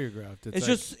like choreographed.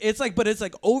 It's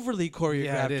like overly choreographed,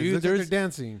 yeah, it is. dude. Like they're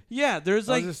dancing. Yeah, there's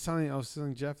like I was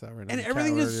telling Jeff that right now. and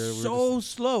everything is so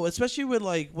slow, especially with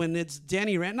like when it's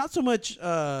Danny Rand. Not so much.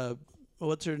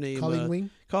 What's her name? Colleen Wing.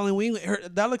 Colleen Wing.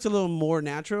 That looks a little more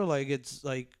natural. Like it's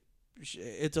a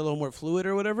little more fluid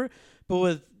or whatever. But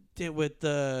with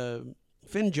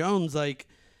Finn Jones, like.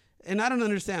 And I don't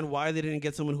understand why they didn't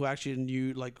get someone who actually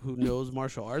knew, like, who knows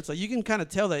martial arts. Like, you can kind of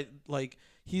tell that, like,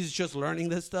 he's just learning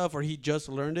this stuff or he just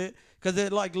learned it, because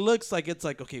it like looks like it's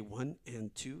like, okay, 1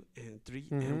 and 2 and 3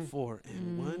 and 4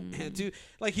 and 1 and 2,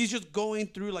 like he's just going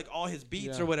through like all his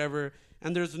beats or whatever,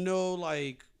 and there's no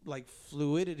like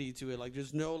fluidity to it, like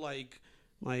there's no like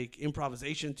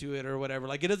improvisation to it or whatever,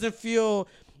 like it doesn't feel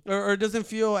or it doesn't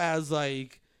feel as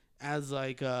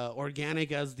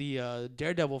organic as the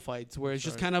Daredevil fights, where it's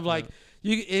just kind of like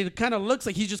it kind of looks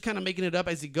like he's just kind of making it up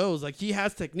as he goes. Like he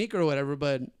has technique or whatever,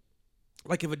 but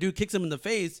like if a dude kicks him in the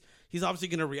face, he's obviously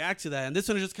gonna react to that. And this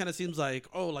one just kind of seems like,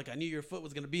 oh, like I knew your foot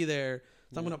was gonna be there,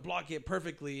 so I'm gonna block it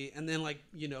perfectly, and then like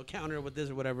counter it with this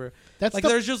or whatever. That's like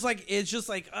there's just like it's just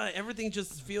like everything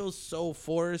just feels so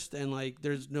forced, and like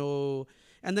there's no,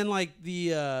 and then like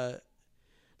the.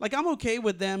 Like, I'm okay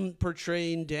with them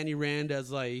portraying Danny Rand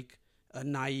as, like, a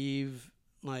naive,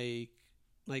 like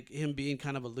him being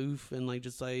kind of aloof and, like,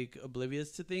 just, like,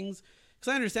 oblivious to things.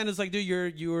 Because I understand it's like,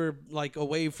 dude, you were, like,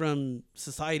 away from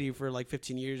society for, like,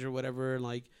 15 years or whatever. And,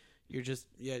 like, you're just,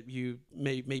 you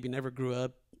maybe never grew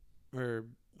up or,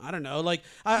 I don't know. Like,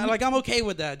 I'm okay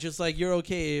with that. Just, like, you're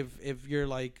okay if you're,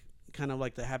 like, kind of,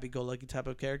 like, the happy-go-lucky type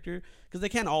of character. Because they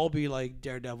can't all be, like,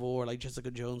 Daredevil or, like, Jessica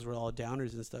Jones were all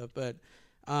downers and stuff. But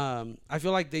I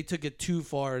feel like they took it too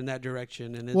far in that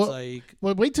direction, and it's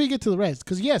well, wait till you get to the rest,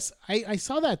 because yes, I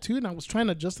saw that too, and I was trying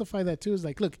to justify that too. It's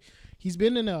like, look, he's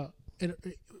been in a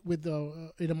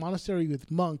monastery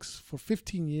with monks for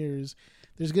 15 years.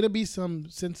 There's gonna be some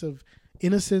sense of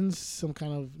innocence, some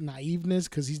kind of naiveness,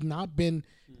 because he's not been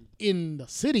in the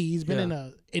city. He's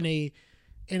been in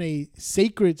a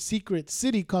sacred secret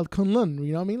city called Kunlun.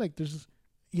 You know what I mean? Like there's.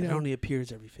 It only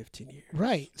appears every 15 years.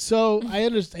 Right. So I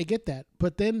understand. I get that.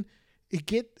 But then it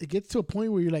gets to a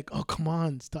point where you're like, oh, come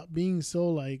on. Stop being so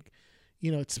like,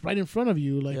 it's right in front of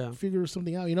you. Like figure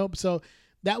something out, So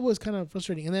that was kind of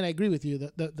frustrating. And then I agree with you.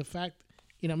 The fact,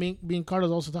 me and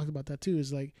Carlos also talked about that too,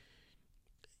 is like,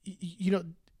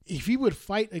 if he would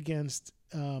fight against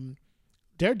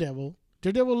Daredevil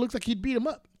looks like he'd beat him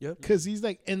up. Yep. Because he's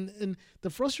like, and the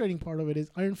frustrating part of it is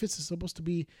Iron Fist is supposed to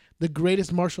be the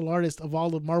greatest martial artist of all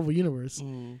the Marvel Universe.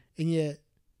 And yet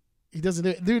he doesn't do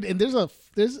it. Dude, and there's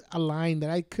a line that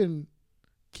I couldn't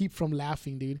keep from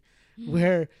laughing, dude,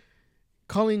 where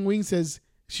Colleen Wing says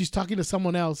she's talking to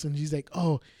someone else and she's like,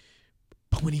 oh,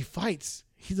 but when he fights,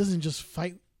 he doesn't just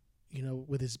fight,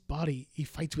 with his body, he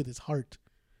fights with his heart.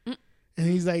 And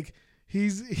he's like,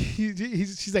 she's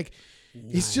like,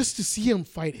 nice. It's just to see him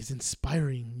fight is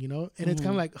inspiring, and it's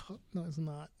kind of like, oh, no, it's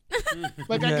not.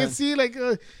 Like I can see like,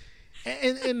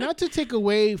 and not to take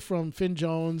away from Finn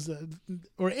Jones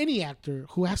or any actor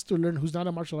who has to learn, who's not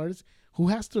a martial artist, who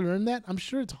has to learn that. I'm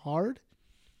sure it's hard.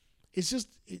 It's just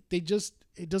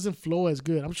it doesn't flow as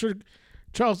good. I'm sure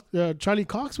Charlie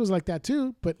Cox was like that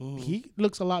too, but he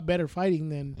looks a lot better fighting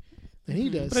than he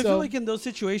does. But I feel like in those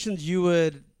situations you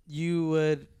would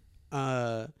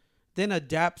then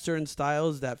adapt certain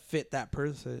styles that fit that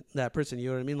person. You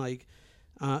know what I mean? Like,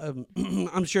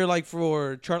 I'm sure like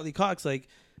for Charlie Cox, like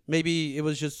maybe it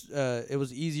was just, it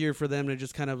was easier for them to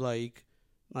just kind of like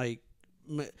I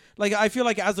feel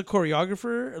like as a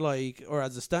choreographer, like, or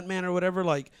as a stuntman or whatever,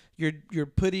 like you're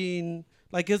putting,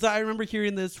 like, cause I remember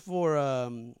hearing this for,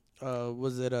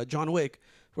 was it John Wick,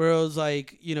 where it was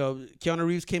like, Keanu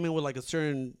Reeves came in with like a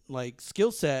certain like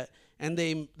skill set, and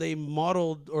they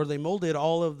modeled or they molded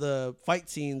all of the fight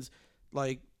scenes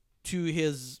like to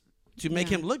make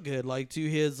him look good, like to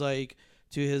his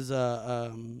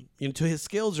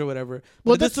skills or whatever.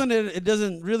 But this one it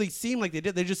doesn't really seem like they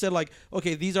did. They just said like,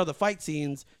 okay, these are the fight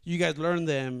scenes, you guys learn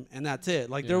them, and that's it.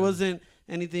 Like there wasn't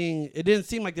anything. It didn't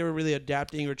seem like they were really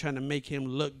adapting or trying to make him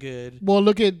look good. Well,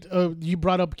 look at you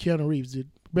brought up Keanu Reeves,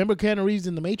 dude. Remember Keanu Reeves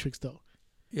in The Matrix though?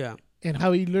 Yeah. And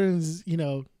how he learns, I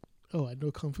know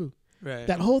kung fu. Right.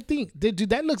 That whole thing, dude,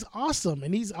 that looks awesome.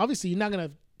 And he's obviously, you're not gonna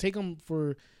take him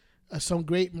for some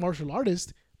great martial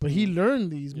artist, but he learned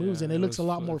these moves, and it looks a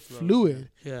lot more fluid.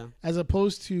 Yeah. As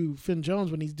opposed to Finn Jones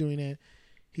when he's doing it,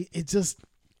 it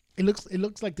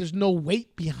looks like there's no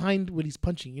weight behind what he's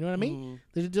punching. You know what I mean?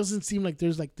 It doesn't seem like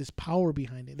there's like this power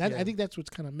behind it. I think that's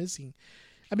what's kind of missing.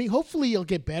 I mean, hopefully he'll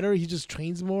get better. He just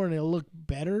trains more, and it'll look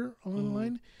better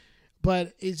online.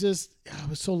 But it's just, I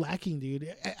was so lacking,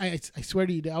 dude. I swear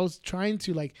to you, I was trying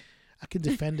to like, I can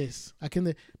defend this.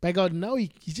 But I go, no, you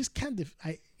just can't.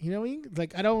 You know what I mean?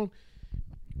 Like, I don't,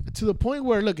 to the point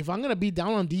where, look, if I'm going to be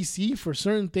down on DC for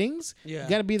certain things, you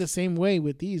got to be the same way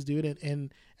with these, dude.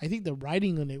 And I think the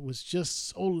writing on it was just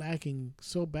so lacking,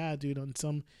 so bad, dude. On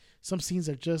some scenes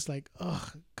are just like,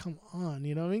 ugh, come on,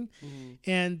 you know what I mean?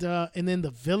 And then the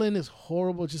villain is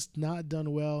horrible, just not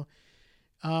done well.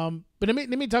 But let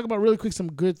me talk about really quick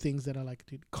some good things that I like,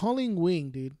 dude. Colleen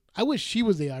Wing, dude. I wish she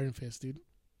was the Iron Fist, dude.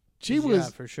 She was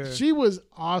for sure. She was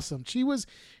awesome. She was.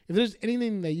 If there's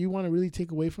anything that you want to really take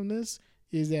away from this,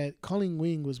 is that Colleen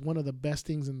Wing was one of the best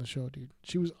things in the show, dude.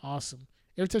 She was awesome.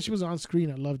 Every time she was on screen,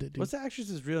 I loved it, dude. What's the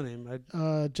actress's real name?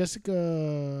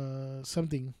 Jessica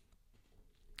something.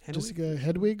 Henwick? Jessica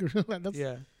Hedwig or that's,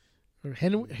 yeah. Or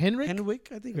Henwick.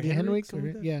 Henwick, I think. Or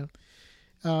Henwick. Yeah.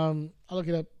 I'll look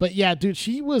it up. But yeah, dude,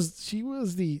 she was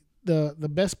the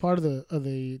best part of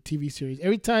the TV series.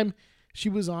 Every time she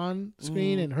was on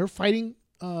screen and her fighting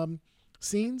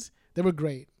scenes, they were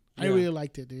great. Yeah. I really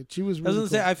liked it, dude. She was really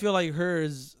cool. I feel like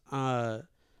hers,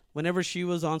 whenever she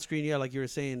was on screen, yeah, like you were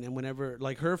saying, and whenever,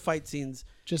 like, her fight scenes...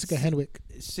 Jessica Henwick.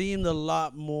 Seemed a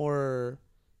lot more,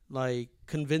 like,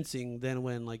 convincing than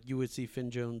when, like, you would see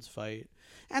Finn Jones fight.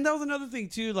 And that was another thing,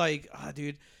 too, like,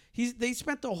 dude, they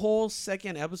spent the whole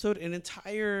second episode, an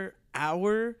entire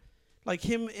hour... Like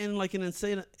him in like an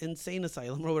insane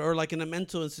asylum or like in a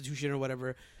mental institution or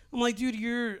whatever. I'm like, dude,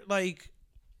 you're like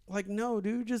no,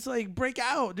 dude, just like break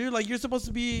out, dude. Like you're supposed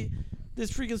to be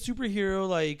this freaking superhero.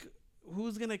 Like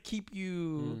who's gonna keep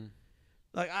you?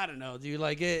 Like I don't know, dude.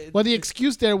 Like it. Well, the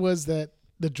excuse there was that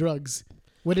the drugs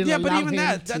wouldn't allow him. Yeah, but even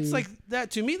that's like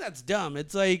that to me. That's dumb.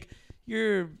 It's like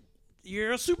you're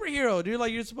a superhero, dude.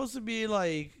 Like you're supposed to be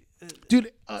like.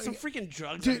 Dude, some freaking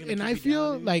drugs. Dude, and I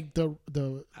feel like the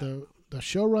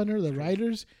showrunner, the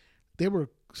writers, they were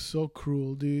so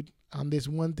cruel, dude. On this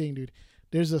one thing, dude.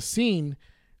 There's a scene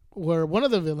where one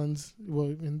of the villains,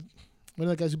 one of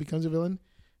the guys who becomes a villain,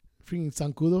 freaking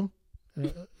Sankudo,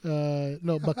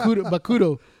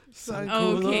 Bakudo.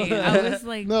 Okay, I was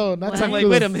like, no, not Sankudo. Like,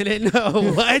 wait a minute,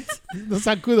 no, what? The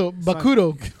Sankudo,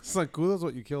 Bakudo. Sankudo's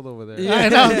what you killed over there. Yeah. I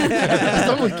know.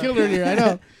 Someone killed her here. I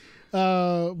know.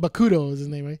 Bakudo is his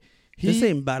name, right? This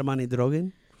ain't Barmani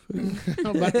Drogen.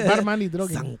 Barmani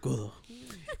Drogen.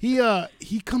 Sankudo.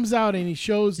 He comes out and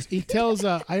he tells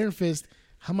Iron Fist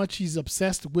how much he's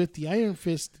obsessed with the Iron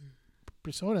Fist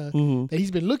persona that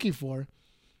he's been looking for,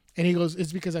 and he goes,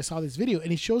 "It's because I saw this video," and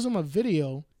he shows him a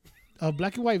video, a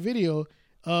black and white video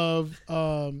of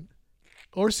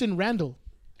Orson Randall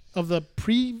of the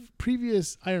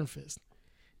previous Iron Fist.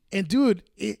 And dude,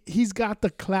 he's got the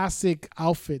classic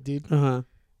outfit, dude.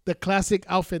 The classic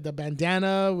outfit, the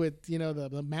bandana with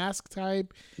the mask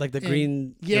type, like the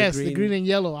green. Yes, the green and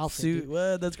yellow outfit. Suit.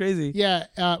 What? That's crazy. Yeah,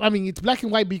 I mean it's black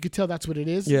and white, but you could tell that's what it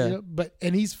is. Yeah.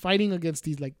 And he's fighting against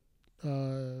these like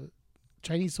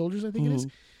Chinese soldiers, I think it is.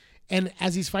 And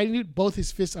as he's fighting, dude, both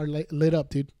his fists are lit up,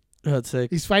 dude. Oh, that's sick.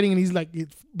 He's fighting and he's like,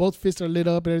 both fists are lit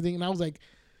up and everything. And I was like,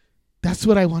 that's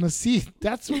what I want to see.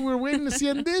 That's what we're waiting to see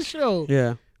on this show.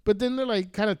 Yeah. But then they're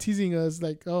like kind of teasing us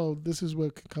like, oh, this is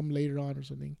what could come later on or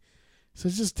something. So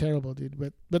it's just terrible, dude.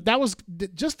 But that was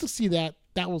just to see that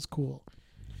was cool.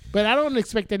 But I don't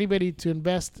expect anybody to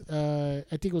invest. I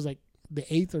think it was like the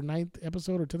 8th or 9th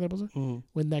episode or 10th episode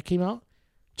when that came out,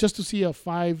 just to see a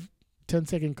 5-10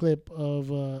 second clip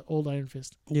of old Iron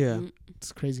Fist. Yeah,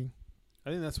 it's crazy. I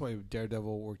think that's why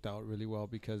Daredevil worked out really well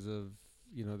because of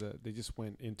they just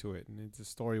went into it and the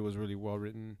story was really well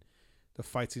written. The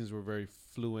fight scenes were very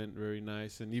fluent, very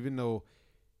nice, and even though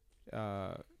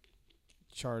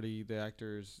Charlie, the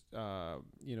actor's,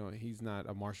 he's not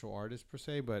a martial artist per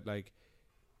se, but like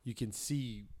you can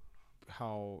see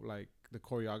how like the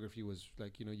choreography was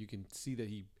like, you can see that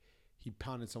he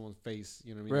pounded someone's face,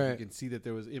 you know what I mean? Right. You can see that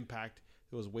there was impact,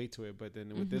 there was weight to it, but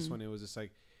then with this one, it was just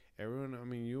like everyone. I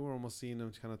mean, you were almost seeing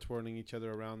them kind of twirling each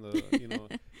other around the,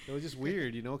 it was just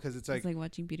weird, because it's like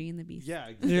watching Beauty and the Beast. Yeah,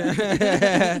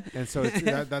 exactly. And so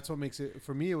that's what makes it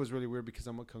for me. It was really weird because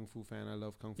I'm a kung fu fan. I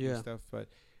love kung fu stuff, but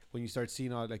when you start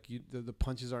seeing all like the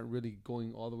punches aren't really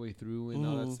going all the way through and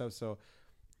all that stuff, so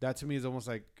that to me is almost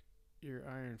like your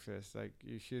Iron Fist. Like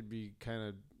you should be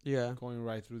kind of going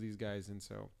right through these guys, and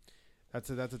so that's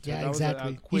a yeah,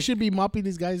 exactly. He should be mopping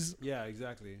these guys. Yeah,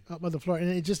 exactly. Up on the floor, and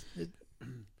it just.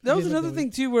 That was another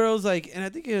thing too, where I was like, and I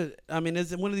think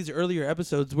it's one of these earlier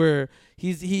episodes where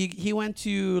he went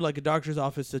to like a doctor's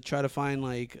office to try to find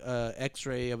like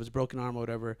X-ray of his broken arm or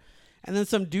whatever, and then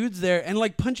some dude's there and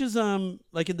like punches him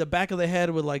like in the back of the head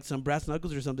with like some brass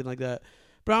knuckles or something like that.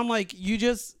 But I'm like, you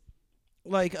just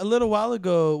like a little while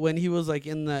ago when he was like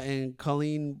in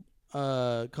Colleen's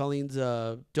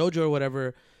dojo or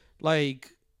whatever,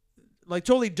 like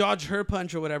totally dodged her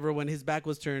punch or whatever when his back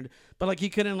was turned, but like he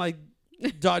couldn't like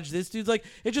dodge this dude's. Like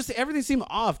it just everything seemed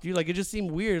off, dude. Like it just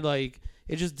seemed weird. Like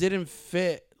it just didn't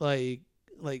fit. Like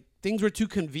things were too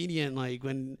convenient. Like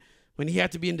when he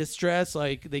had to be in distress,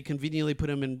 like they conveniently put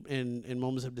him in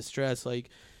moments of distress.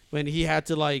 Like when he had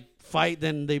to like fight,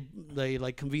 then they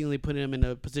like conveniently put him in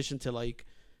a position to like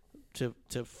to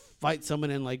fight someone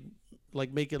and like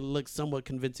make it look somewhat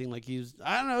convincing. Like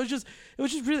I don't know. It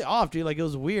was just really off, dude. Like it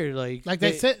was weird. Like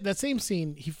that same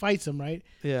scene, he fights him, right?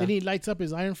 Yeah. Then he lights up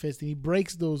his Iron Fist and he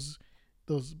breaks those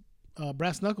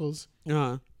brass knuckles.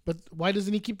 But why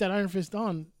doesn't he keep that Iron Fist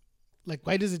on? Like,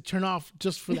 why does it turn off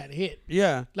just for that hit?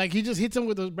 Yeah. Like, he just hits him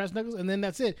with those brass knuckles, and then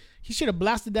that's it. He should have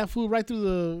blasted that fool right through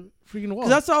the freaking wall.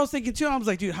 That's what I was thinking, too. I was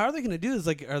like, dude, how are they going to do this?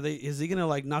 Like, is he going to,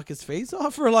 like, knock his face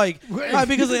off? Or, like,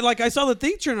 because, like, I saw the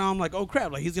thing turn on. I'm like, oh,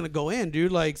 crap. Like, he's going to go in,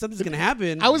 dude. Like, something's going to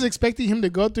happen. I was expecting him to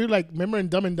go through, like, remember in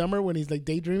Dumb and Dumber when he's, like,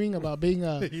 daydreaming about being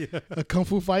a kung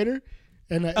fu fighter?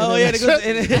 And he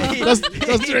puts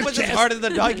his heart in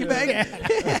the doggy bag.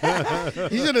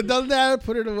 He should have done that,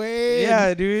 put it away.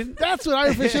 Yeah, dude. That's what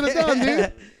Iron Fist should have done,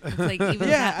 dude. It's like even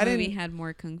that movie had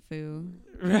more kung fu.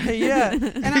 Right, yeah.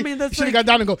 And I mean, that's should have got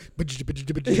down and go. That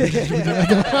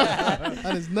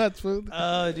is nuts, fool.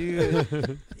 Oh,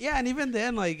 dude. Yeah, and even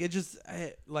then, like, they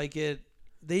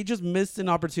just missed an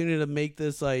opportunity to make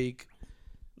this like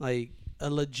a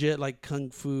legit like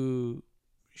kung fu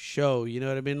show. You know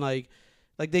what I mean? Like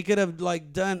they could have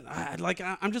like done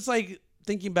I'm just like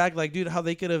thinking back, like, dude, how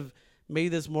they could have made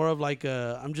this more of like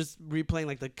I'm just replaying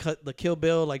like the Kill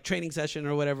Bill like training session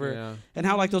or whatever, and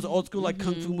how like those old school like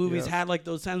kung fu movies had like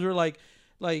those times where like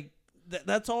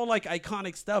that's all like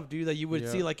iconic stuff, dude, that you would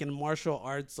see like in martial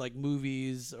arts like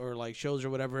movies or like shows or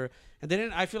whatever. And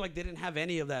I feel like they didn't have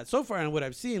any of that so far. And what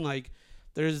I've seen, like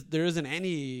there isn't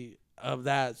any of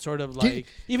that sort of like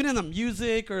even in the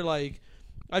music or like.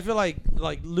 I feel like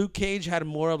Luke Cage had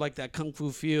more of like that kung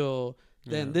fu feel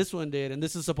than this one did, and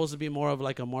this is supposed to be more of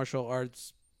like a martial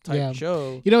arts type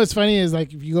show. You know what's funny is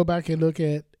like if you go back and look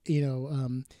at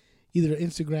either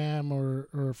Instagram or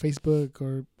Facebook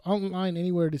or online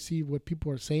anywhere to see what people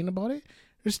are saying about it,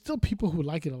 there's still people who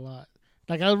like it a lot.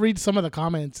 Like I'll read some of the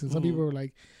comments and some people are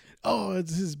like, "Oh,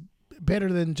 this is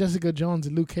better than Jessica Jones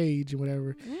and Luke Cage and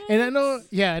whatever." And I know,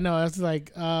 it's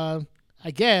like I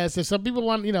guess if some people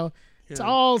want, it's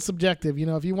all subjective,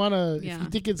 if you want to, if you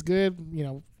think it's good,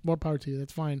 more power to you.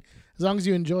 That's fine. As long as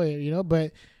you enjoy it,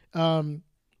 but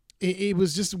it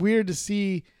was just weird to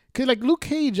see. Because like Luke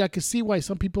Cage, I could see why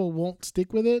some people won't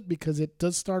stick with it because it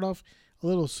does start off a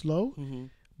little slow. Mm-hmm.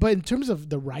 But in terms of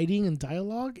the writing and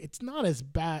dialogue, it's not as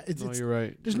bad. You're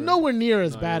right. There's nowhere near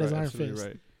as bad as Iron Fist.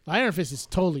 Right. Iron Fist is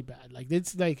totally bad. Like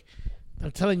it's like,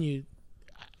 I'm telling you,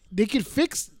 they could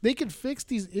fix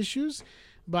these issues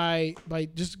by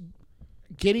just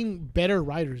getting better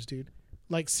writers, dude.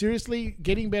 Like seriously,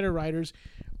 getting better writers.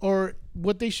 Or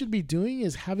what they should be doing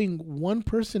is having one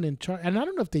person in charge. And I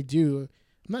don't know if they do.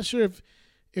 I'm not sure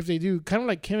if they do. Kind of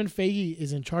like Kevin Feige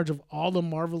is in charge of all the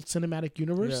Marvel Cinematic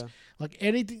Universe. Yeah. Like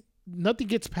nothing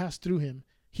gets passed through him.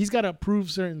 He's got to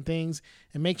approve certain things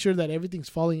and make sure that everything's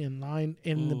falling in line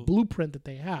in the blueprint that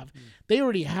they have. They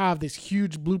already have this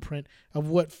huge blueprint of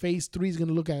what Phase 3 is going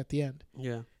to look at the end.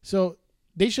 Yeah. So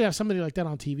they should have somebody like that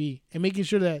on TV and making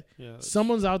sure that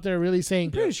someone's out there really saying.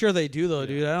 I'm pretty sure they do, though,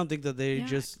 dude. I don't think that they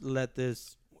just let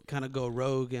this kind of go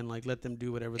rogue and like let them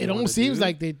do whatever they want to do. It almost seems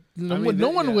like no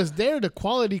one was there to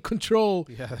quality control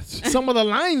some of the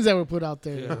lines that were put out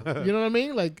there. Yeah. You know what I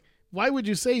mean? Like, why would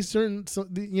you say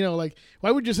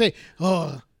why would you say,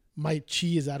 oh, my chi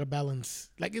is out of balance?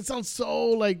 Like, it sounds so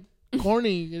like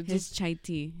corny. His chai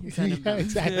tea. Yeah,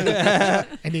 exactly.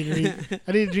 I need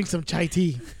to drink some chai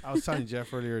tea. I was telling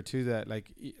Jeff earlier too that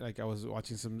like I was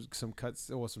watching some cuts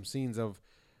or some scenes of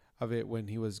it when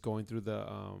he was going through the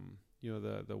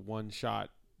the one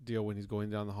shot deal when he's going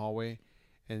down the hallway,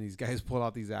 and these guys pull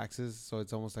out these axes, so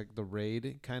it's almost like the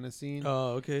raid kind of scene.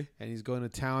 Oh, okay. And he's going to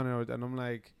town, and I'm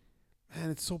like, man,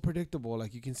 it's so predictable.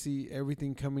 Like you can see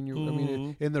everything coming. I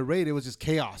mean, in the raid, it was just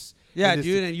chaos. Yeah,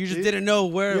 dude, and you just didn't know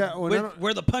where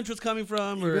the punch was coming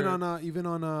from. Even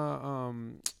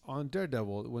on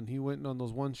Daredevil, when he went on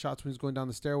those one shots when he was going down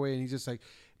the stairway, and he's just like,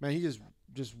 man, he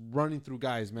just running through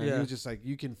guys, man. Yeah. He was just like,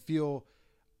 you can feel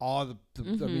all the I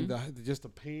mean, just the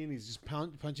pain. He's just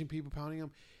punching people, pounding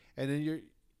them, and then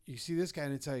you see this guy,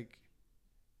 and it's like.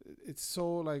 It's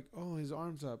so like, oh, his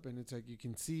arms up, and it's like you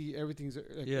can see everything's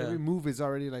like every move is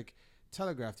already like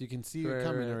telegraphed. You can see it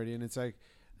coming already, and it's like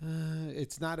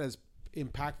it's not as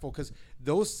impactful because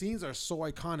those scenes are so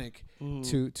iconic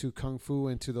to kung fu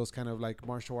and to those kind of like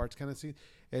martial arts kind of scenes.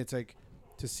 And it's like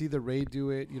to see the Raid do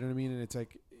it, you know what I mean? And it's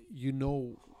like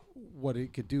what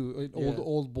it could do.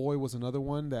 Old Boy was another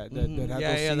one that had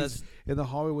those scenes in the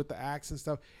hallway with the axe and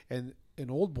stuff. And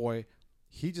an Old Boy.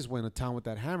 He just went to town with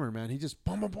that hammer, man. He just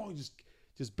boom, boom, boom, just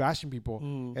bashing people,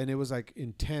 and it was like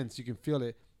intense. You can feel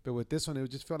it. But with this one, it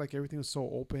just felt like everything was so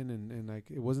open and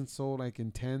like it wasn't so like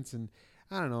intense. And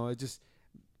I don't know, it just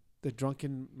the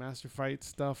drunken master fight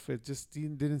stuff. It just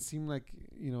didn't seem like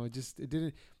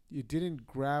it didn't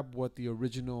grab what the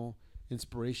original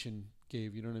inspiration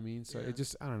gave. You know what I mean? So it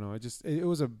just I don't know. It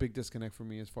was a big disconnect for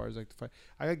me as far as like the fight.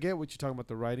 I get what you're talking about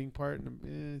the writing part,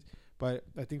 but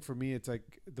I think for me it's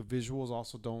like the visuals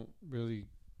also don't really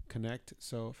connect.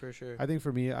 So for sure, I think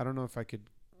for me, I don't know if I could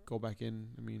go back in.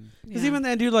 I mean, because even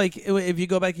then, dude, like if you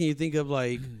go back and you think of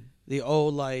like the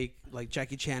old like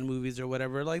Jackie Chan movies or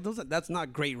whatever, like that's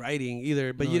not great writing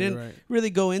either. But you didn't really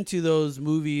go into those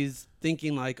movies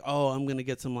thinking like, oh, I'm gonna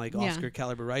get some like Oscar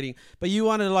caliber writing. But you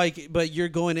want to but you're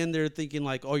going in there thinking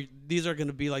like, oh, these are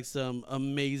gonna be like some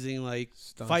amazing like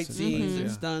stunts fight scenes and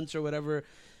stunts or whatever.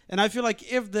 And I feel like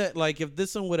if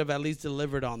this one would have at least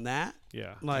delivered on that,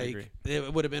 like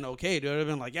it would have been okay. Dude. It would have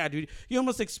been like, yeah, dude, you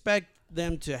almost expect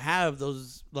them to have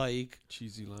those like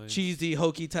cheesy,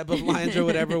 hokey type of lines or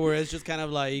whatever, where it's just kind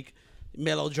of like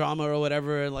melodrama or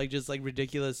whatever, and like just like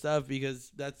ridiculous stuff,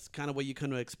 because that's kind of what you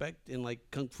kind of expect in like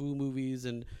kung fu movies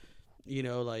and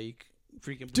like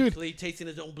freaking Bruce Lee tasting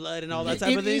his own blood and all that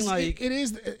type of thing. Like it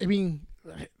is. I mean,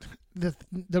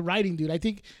 the writing, dude. I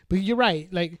think, but you're right.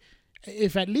 Like,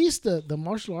 if at least the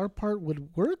martial art part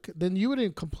would work, then you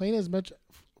wouldn't complain as much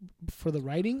for the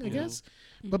writing, I guess.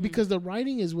 But because the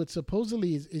writing is what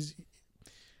supposedly is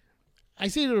I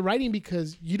say the writing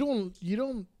because you don't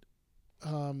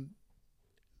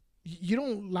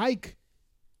like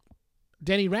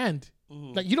Danny Rand.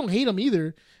 Like, you don't hate him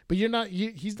either, but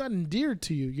he's not endeared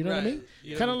to you. You know what I mean?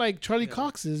 Kind of like Charlie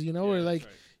Cox is, where like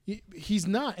he's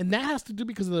not, and that has to do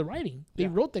because of the writing. They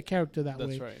wrote the character that way.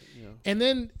 That's right. Yeah. And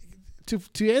then to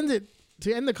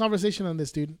end the conversation on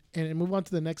this, dude, and move on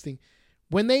to the next thing.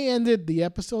 When they ended the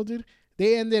episode, dude,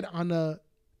 they ended on a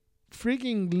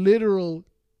freaking literal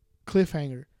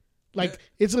cliffhanger. Like,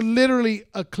 it's literally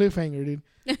a cliffhanger, dude.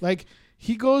 Like,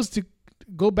 he goes to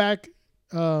go back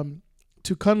to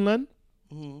Kunlun,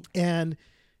 and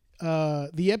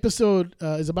the episode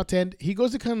is about to end. He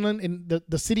goes to Kunlun, and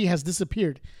the city has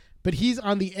disappeared, but he's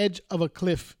on the edge of a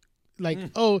cliff. Like,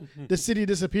 oh, the city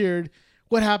disappeared.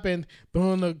 What happened?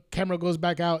 Boom, the camera goes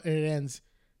back out, and it ends.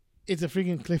 It's a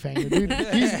freaking cliffhanger, dude.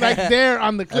 He's like there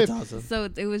on the cliff. That's awesome. So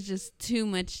it was just too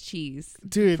much cheese,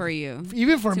 dude, for you.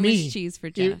 Even for me, too much cheese for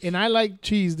Jeff. And I like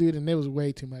cheese, dude, and it was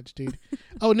way too much, dude.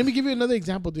 Oh, let me give you another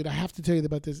example, dude. I have to tell you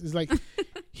about this. It's like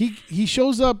he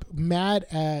shows up mad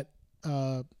at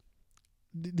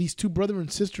these two brother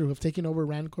and sister who have taken over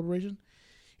Rand Corporation,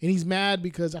 and he's mad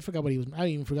because I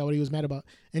even forgot what he was mad about.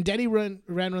 And Danny Rand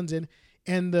runs in,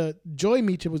 and the Joy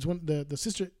Meacham was the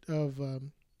sister of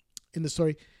in the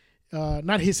story.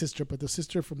 Not his sister, but the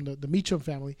sister from the Meacham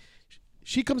family.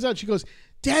 She comes out. She goes,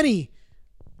 Danny,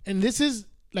 and this is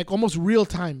like almost real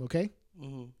time. Okay,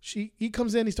 he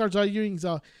comes in. He starts arguing. He's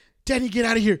all, Danny, get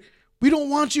out of here. We don't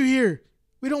want you here.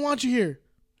 We don't want you here.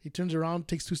 He turns around,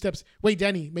 takes 2 steps. Wait,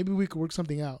 Danny, maybe we could work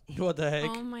something out. What the heck?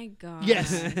 Oh my god.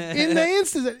 Yes. In the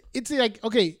instance, it's like,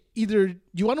 okay, either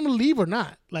you want him to leave or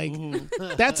not. Like,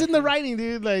 that's in the writing,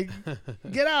 dude. Like,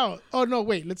 get out. Oh no,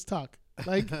 wait, let's talk.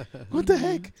 Like, what the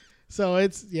heck? So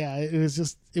it was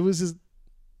just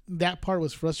that part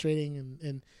was frustrating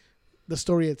and the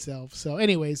story itself. So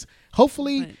anyways,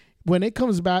 hopefully when it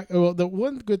comes back, well, the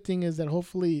one good thing is that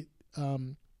hopefully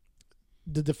the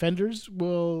defenders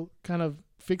will kind of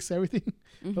fix everything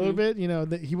a little bit,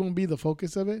 that he won't be the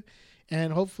focus of it.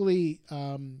 And hopefully,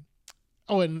 and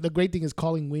the great thing is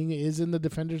Colin Wing is in the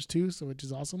defenders too, so which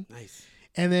is awesome. Nice.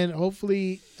 And then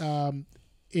hopefully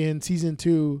in season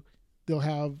 2, they'll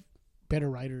have better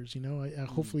writers,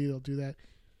 hopefully they'll do that.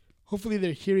 Hopefully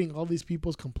they're hearing all these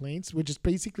people's complaints, which is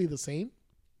basically the same,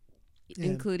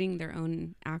 including their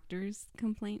own actors'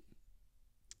 complaint.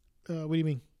 What do you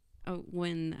mean? Oh,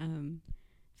 when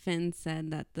Finn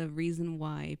said that the reason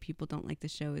why people don't like the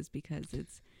show is because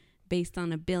it's based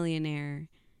on a billionaire,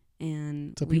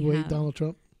 and so people hate Donald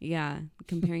Trump. Yeah,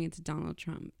 comparing it to Donald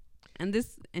Trump, and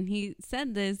he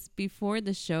said this before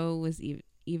the show was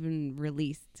even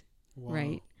released,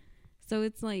 right? So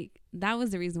it's like, that was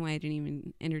the reason why I didn't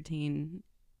even entertain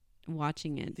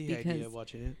watching it. The idea of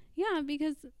watching it? Yeah,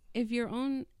 because if your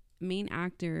own main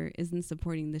actor isn't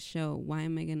supporting the show, why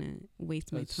am I going to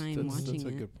waste my time watching it? That's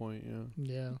a good point, yeah.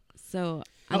 Yeah. So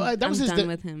I'm done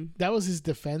with him. That was his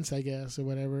defense, I guess, or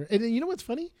whatever. And you know what's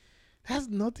funny? It has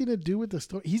nothing to do with the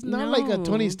story. He's not like a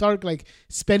Tony Stark, like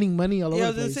spending money all over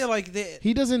the place. Yeah, I was going to say, like,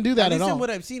 he doesn't do that at all. At least in what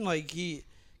I've seen, like,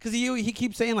 because he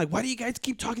keeps saying, like, why do you guys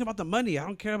keep talking about the money? I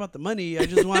don't care about the money. I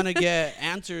just want to get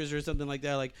answers or something like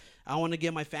that. Like, I want to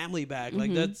get my family back.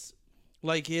 Like, that's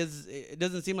like it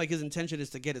doesn't seem like his intention is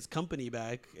to get his company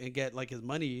back and get like his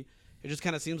money. It just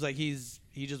kind of seems like he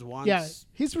just wants. Yeah,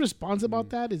 his response about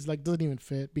that is like doesn't even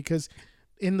fit because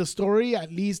in the story,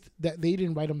 at least that they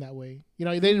didn't write him that way. You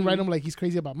know, they didn't write him like he's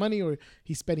crazy about money or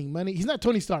he's spending money. He's not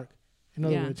Tony Stark. In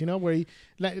other words, you know, where he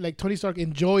like Tony Stark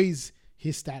enjoys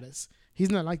his status. He's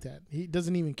not like that. He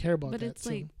doesn't even care about that. But it's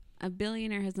like a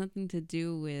billionaire has nothing to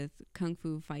do with kung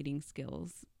fu fighting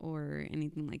skills or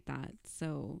anything like that.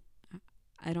 So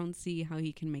I don't see how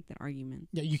he can make that argument.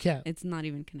 Yeah, you can't. It's not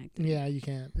even connected. Yeah, you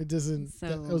can't. It doesn't. So,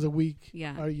 that was a weak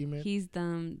argument. He's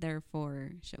dumb,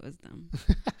 therefore show is dumb.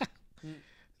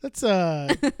 That's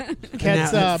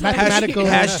Cat's mathematical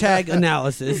hashtag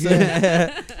analysis.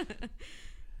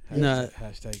 No.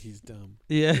 Hashtag he's dumb.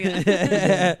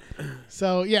 Yeah.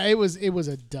 So yeah, it was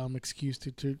a dumb excuse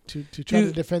to try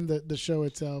to defend the show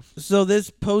itself. So this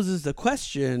poses the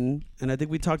question, and I think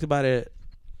we talked about it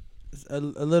a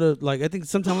little, like I think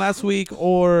sometime last week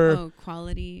or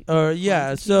quality. Or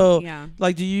yeah. Quantity. So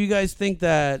like, do you guys think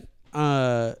that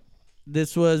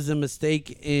this was a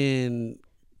mistake in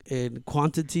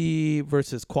quantity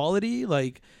versus quality?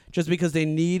 Like, just because they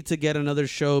need to get another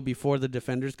show before The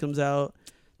Defenders comes out.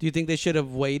 Do you think they should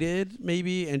have waited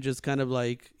maybe and just kind of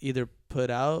like either put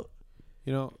out,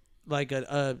 you know, like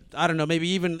I don't know, maybe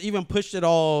even pushed it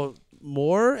all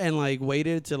more and like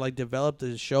waited to like develop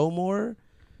the show more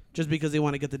just because they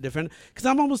want to get the Defender? Because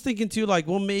I'm almost thinking too, like,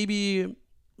 well, maybe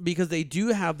because they do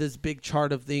have this big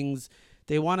chart of things,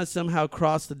 they want to somehow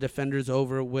cross the Defenders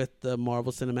over with the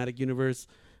Marvel Cinematic Universe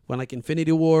when like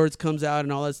Infinity Wars comes out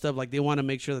and all that stuff. Like they want to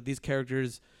make sure that these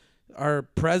characters are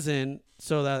present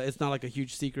so that it's not like a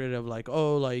huge secret of like,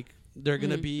 oh, like they're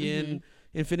going to be in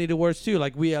Infinity Wars too.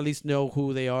 Like we at least know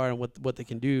who they are and what they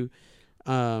can do.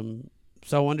 So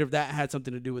I wonder if that had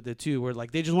something to do with it too, where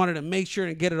like they just wanted to make sure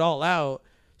and get it all out.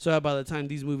 So by the time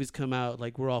these movies come out,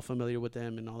 like we're all familiar with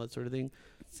them and all that sort of thing.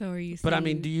 So are you saying... But I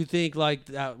mean, do you think like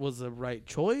that was the right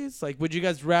choice? Like, would you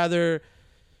guys rather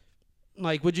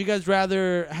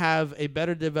have a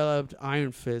better developed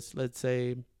Iron Fist, let's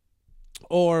say,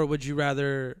 or would you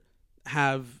rather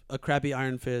have a crappy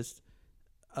Iron Fist,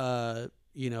 a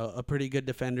pretty good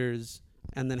Defenders,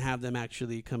 and then have them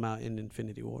actually come out in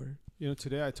Infinity War? You know,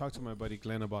 today I talked to my buddy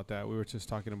Glenn about that. We were just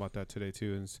talking about that today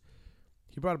too, and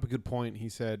he brought up a good point. He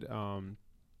said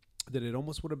that it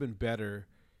almost would have been better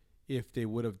if they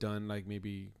would have done like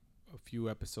maybe a few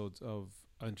episodes of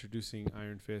introducing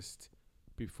Iron Fist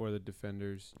before the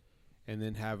Defenders, and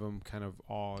then have them kind of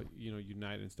all,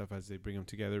 unite and stuff as they bring them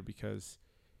together because...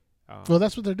 well,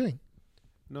 that's what they're doing.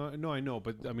 No, I know,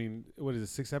 but I mean, what is it?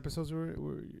 6 episodes?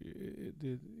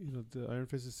 The Iron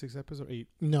Fist is 6 episodes or 8?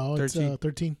 No, 13. It's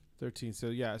 13. 13. So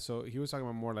yeah, so he was talking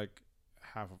about more like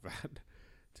half of that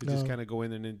to just kind of go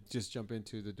in and then just jump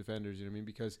into the Defenders. You know what I mean?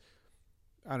 Because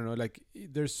I don't know, like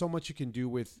there's so much you can do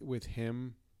with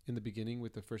him in the beginning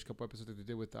with the first couple episodes that they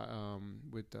did with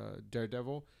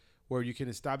Daredevil, where you can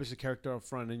establish the character up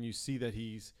front and you see that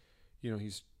he's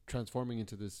transforming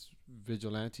into this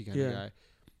vigilante kind of guy,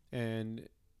 and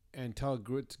tell a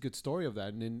good story of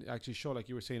that, and then actually show, like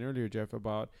you were saying earlier, Jeff,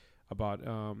 about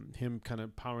him kind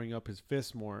of powering up his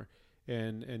fists more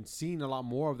and seeing a lot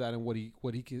more of that and what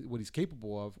he's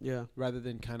capable of, rather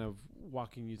than kind of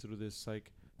walking you through this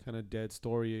like kind of dead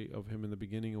story of him in the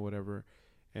beginning or whatever,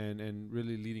 and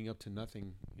really leading up to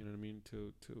nothing. You know what I mean?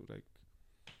 To like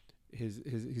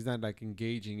he's not like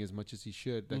engaging as much as he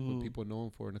should, like what people know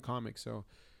him for in the comics. So,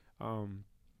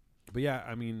 but yeah,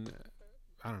 I mean,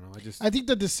 I don't know. I think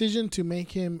the decision to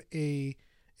make him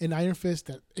an Iron Fist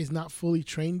that is not fully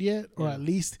trained yet, or at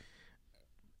least,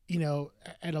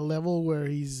 at a level where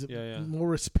he's more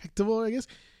respectable, I guess,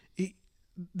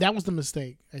 that was the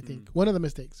mistake. I think one of the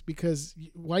mistakes, because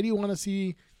why do you want to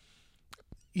see?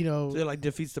 So it like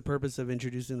defeats the purpose of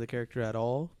introducing the character at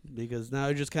all, because now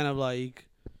you're just kind of like,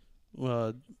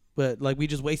 but like we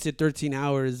just wasted 13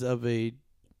 hours of a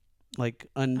like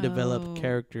undeveloped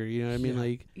character. You know what I mean?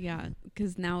 Like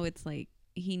because now it's like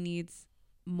he needs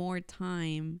more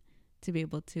time to be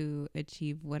able to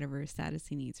achieve whatever status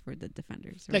he needs for the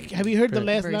Defenders. Like, have you heard the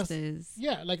last?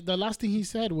 Like the last thing he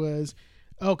said was,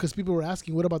 "Oh, because people were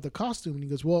asking, what about the costume?" And he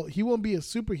goes, "Well, he won't be a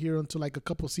superhero until like a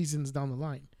couple seasons down the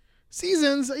line."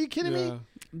 Seasons? Are you kidding me?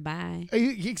 Bye.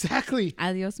 Exactly.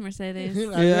 Adios, Mercedes.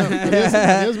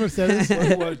 Adios, Mercedes.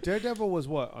 Well, Daredevil was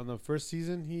what on the first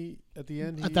season? At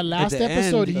the last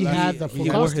episode, he had the full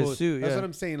costume. His suit. That's what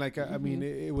I'm saying. Like, I mean,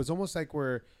 it was almost like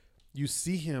where you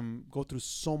see him go through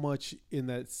so much in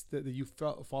that you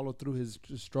follow through his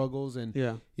struggles and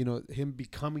him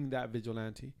becoming that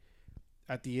vigilante.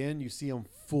 at the end you see him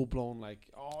full blown like,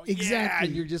 oh exactly. Yeah,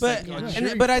 and you're just but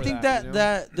like, I think that, you know?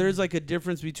 that there's like a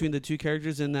difference between the two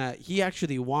characters in that he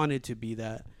actually wanted to be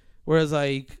that, whereas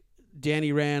like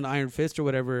Danny Rand, Iron Fist or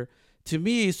whatever, to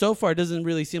me so far it doesn't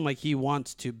really seem like he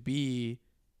wants to be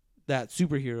that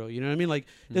superhero. You know what I mean? Like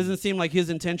it doesn't seem like his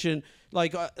intention.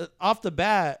 Like off the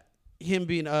bat, him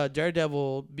being a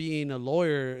Daredevil, being a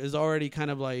lawyer is already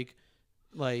kind of like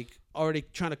already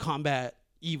trying to combat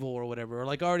evil or whatever, or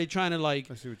like already trying to like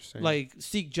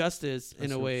seek justice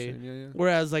in a way. Yeah.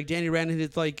 Whereas like Danny Rand,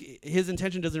 it's like his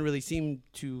intention doesn't really seem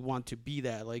to want to be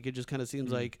that. Like it just kind of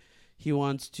seems like he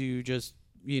wants to just,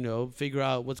 you know, figure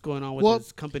out what's going on with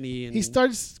his company. And he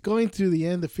starts going through the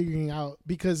end of figuring out,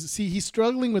 because see, he's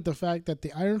struggling with the fact that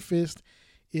the Iron Fist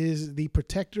is the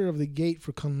protector of the gate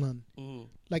for Kunlun.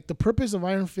 Like the purpose of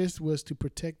Iron Fist was to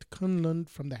protect Kunlun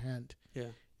from the Hand. Yeah,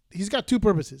 he's got two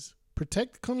purposes: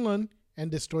 protect Kunlun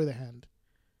and destroy the Hand.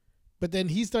 But then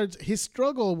he starts his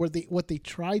struggle, where what they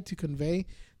tried to convey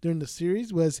during the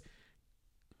series was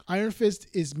Iron Fist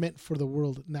is meant for the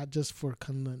world, not just for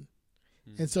Kunlun.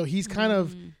 And so he's kind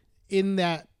of in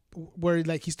that where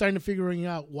like he's starting to figuring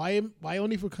out why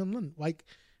only for Kunlun? Like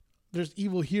there's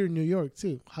evil here in New York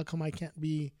too. How come I can't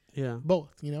be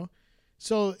both? You know,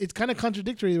 so it's kind of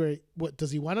contradictory. Where what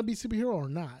does he want to be superhero or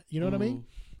not? You know what I mean?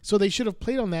 So they should have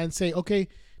played on that and say, okay,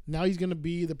 now he's gonna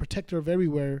be the protector of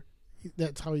everywhere.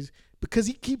 That's how because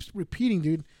he keeps repeating,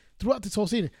 dude, throughout this whole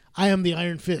scene. I am the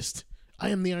Iron Fist. I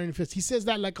am the Iron Fist. He says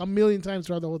that like a million times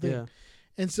throughout the whole thing. Yeah.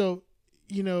 And so,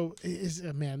 you know, it's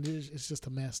just a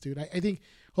mess, dude. I think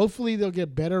hopefully they'll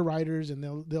get better writers and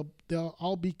they'll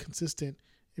all be consistent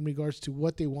in regards to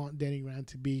what they want Danny Rand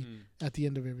to be at the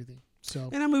end of everything. So,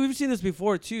 and I mean, we've seen this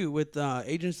before too with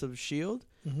Agents of S.H.I.E.L.D.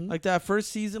 Like that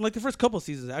first season, like the first couple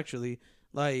seasons actually,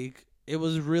 like it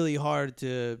was really hard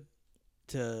to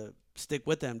stick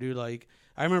with them, dude. Like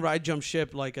I remember I jumped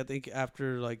ship, like I think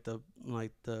after like the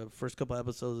first couple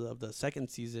episodes of the second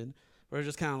season, where it's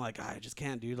just kind of like I just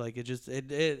can't, dude. Like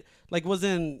it like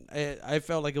wasn't. I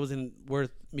felt like it wasn't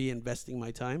worth me investing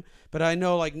my time. But I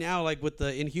know like now, like with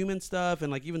the Inhuman stuff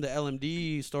and like even the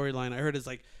LMD storyline, I heard it's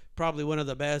like probably one of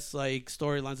the best like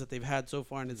storylines that they've had so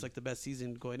far, and it's like the best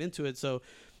season going into it. So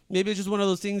maybe it's just one of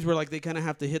those things where like they kind of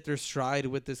have to hit their stride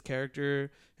with this character,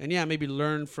 and maybe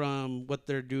learn from what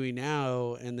they're doing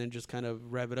now, and then just kind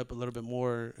of rev it up a little bit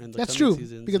more. In the That's true,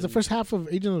 because the first half of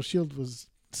Agents of S.H.I.E.L.D.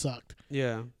 sucked.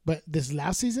 Yeah. But this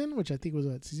last season, which I think was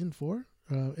season 4,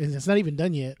 it's not even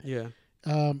done yet. Yeah.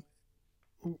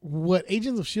 What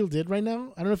Agents of S.H.I.E.L.D. did right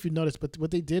now, I don't know if you noticed, but what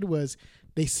they did was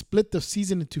they split the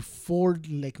season into 4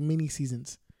 like mini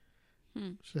seasons.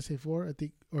 Should I say 4? I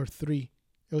think, or 3.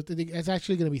 I think it's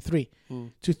actually going to be 3.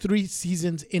 To 3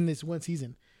 seasons in this one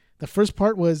season. The first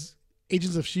part was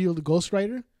Agents of S.H.I.E.L.D. Ghost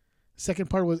Rider.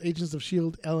 Second part was Agents of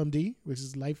S.H.I.E.L.D. LMD, which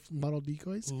is Life Model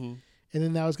Decoys. And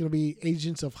then now it's going to be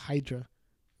Agents of Hydra,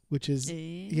 which is,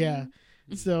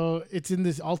 So it's in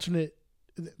this alternate,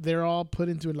 they're all put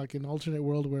into like an alternate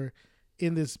world where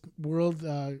in this world,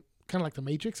 kind of like the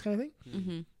Matrix kind of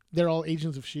thing, they're all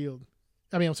Agents of S.H.I.E.L.D.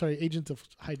 I mean, I'm sorry, Agents of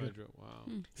Hydra. Wow.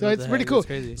 So it's pretty cool.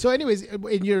 So anyways,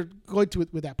 and you're going to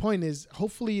with that point is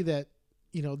hopefully that,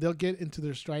 you know, they'll get into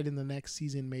their stride in the next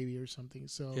season maybe or something.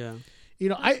 So, you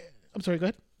know, I'm sorry, go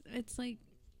ahead. It's like,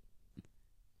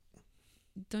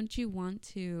 don't you want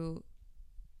to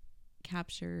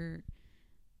capture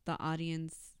the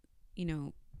audience, you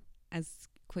know, as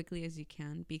quickly as you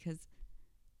can, because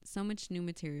so much new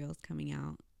material is coming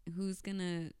out. Who's going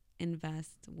to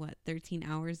invest 13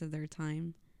 hours of their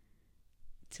time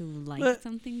to like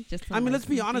something? Just to let's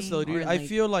be honest though, dude. I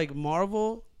feel like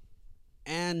Marvel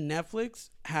and Netflix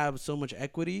have so much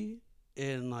equity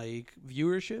in like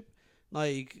viewership.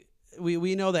 Like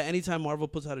we know that anytime Marvel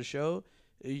puts out a show,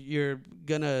 you're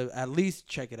gonna at least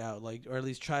check it out, like, or at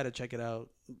least try to check it out,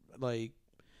 like,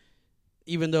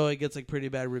 even though it gets like pretty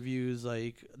bad reviews,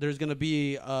 like there's gonna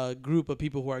be a group of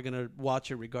people who are gonna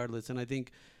watch it regardless. And I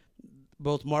think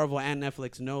both Marvel and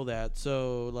Netflix know that.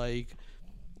 So like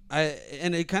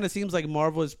and it kind of seems like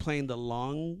Marvel is playing the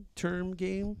long-term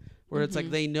game where it's like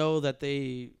they know that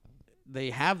they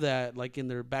have that like in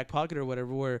their back pocket or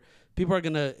whatever, where people are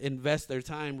going to invest their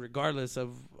time regardless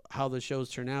of how the shows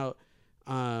turn out.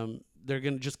 They're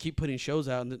going to just keep putting shows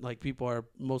out, and like people are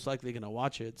most likely going to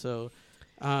watch it. So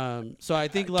I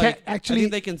think like I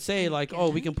think they can say like, oh,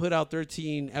 we can put out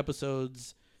 13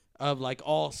 episodes of like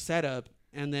all setup,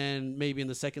 and then maybe in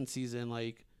the second season,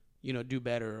 like, you know, do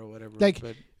better or whatever. Like,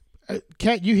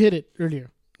 Kat, you hit it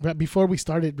earlier, but before we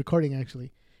started recording,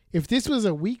 actually, if this was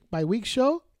a week by week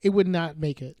show, it would not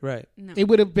make it. Right. No. It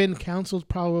would have been canceled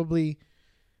probably,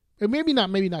 or maybe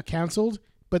not canceled,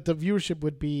 but the viewership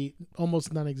would be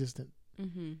almost non-existent.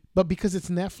 Mm-hmm. But because it's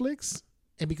Netflix,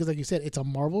 and because, like you said, it's a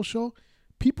Marvel show,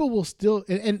 people will still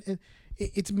and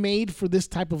it's made for this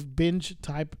type of binge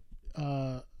type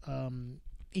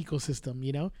ecosystem.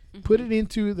 You know, put it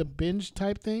into the binge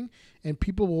type thing, and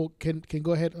people can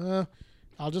go ahead.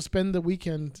 I'll just spend the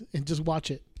weekend and just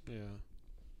watch it. Yeah.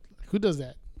 Who does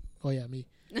that? Oh yeah, me.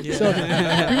 Yeah. So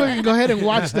people can go ahead and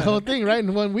watch the whole thing right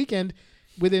in one weekend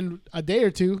within a day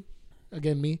or two.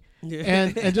 Again, me. Yeah.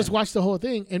 And just watch the whole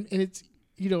thing. And it's,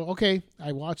 okay,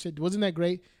 I watched it. Wasn't that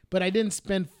great? But I didn't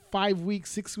spend 5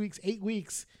 weeks, 6 weeks, 8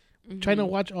 weeks trying to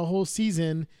watch a whole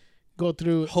season go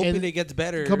through. Hoping it gets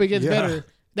better. Hoping it gets better.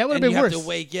 That would have been worse.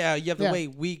 You have to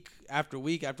wait week after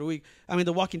week after week. I mean,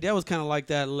 The Walking Dead was kind of like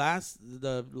that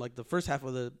the first half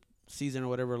of the season or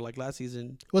whatever, like last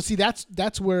season. Well, see, that's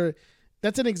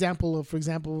an example of, for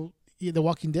example, The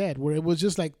Walking Dead, where it was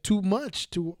just like too much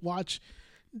to watch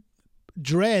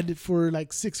dread for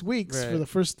like 6 weeks for the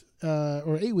first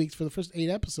or 8 weeks for the first 8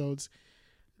 episodes,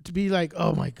 to be like,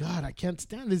 oh my god, I can't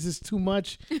stand this. Is too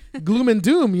much gloom and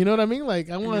doom. You know what I mean?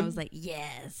 Like I was like,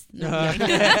 yes.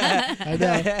 I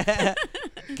know.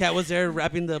 Kat was there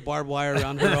wrapping the barbed wire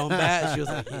around her own bat. She was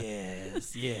like,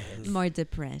 yes. More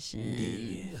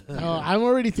depression. Oh, I'm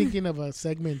already thinking of a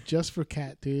segment just for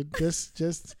Kat, dude.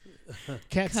 Just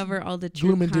Kat's cover all the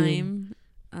true crime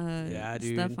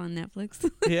stuff on Netflix.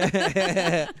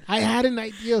 Yeah. I had an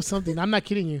idea of something. I'm not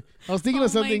kidding you. I was thinking of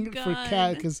something for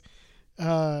Kat because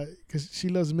she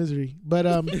loves misery. But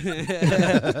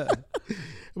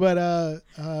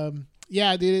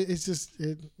yeah, dude, it's just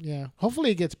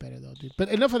hopefully it gets better though, dude. But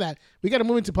enough of that. We got to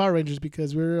move into Power Rangers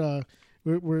because we're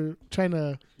trying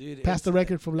to pass the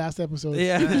record from last episode.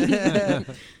 Yeah.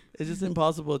 It's just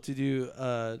impossible to do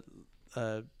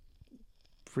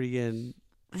freaking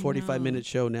 45-minute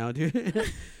show now,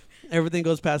 dude. Everything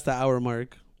goes past the hour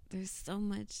mark. There's so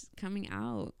much coming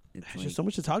out. There's just so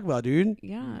much to talk about, dude.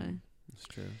 Yeah. That's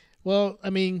true. Well, I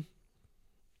mean,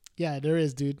 yeah, there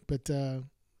is, dude, but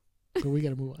we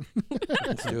gotta move on.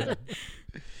 Let's do it.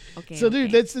 Okay. So,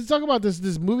 dude, let's talk about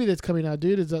this movie that's coming out,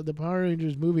 dude. It's the Power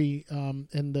Rangers movie,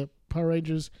 and the Power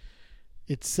Rangers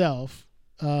itself.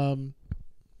 Dude,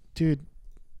 do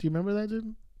you remember that,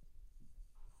 dude?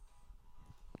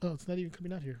 Oh, it's not even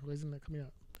coming out here. Why isn't that coming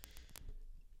out?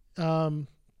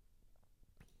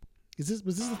 Was this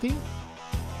the theme?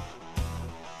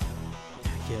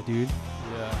 Yeah, dude.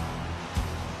 Yeah.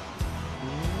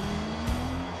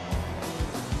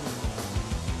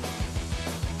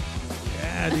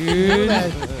 Yeah, dude. I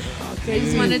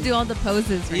just want to do all the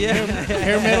poses right now.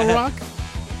 Hair metal rock.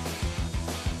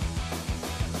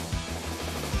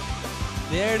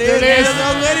 There it is. That's what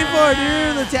I was waiting for,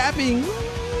 dude. The tapping.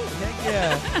 Heck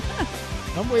yeah.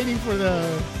 I'm waiting for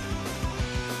the.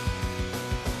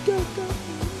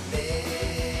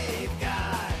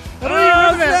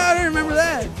 I don't remember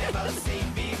that.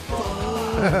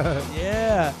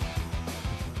 Yeah.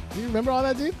 Do you remember all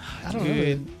that, dude? I don't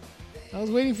remember. I was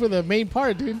waiting for the main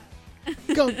part, dude.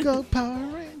 Go Power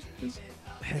Rangers.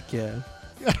 Heck yeah.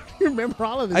 You remember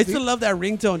all of this? I used to love that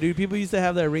ringtone, dude. People used to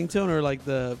have that ringtone or like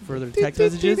for their text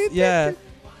messages. Yeah.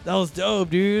 That was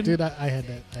dope, dude. Dude, I had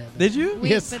that. Did you?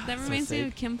 Wait, Yes. but that reminds me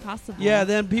of Kim Possible. Yeah,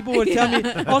 then people would tell me,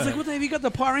 I was like, what the heck, you got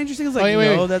the Power Rangers thing? I was like,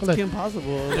 wait, no, wait. that's Hold Kim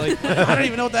Possible. I was like, I don't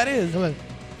even know what that is. Hold on.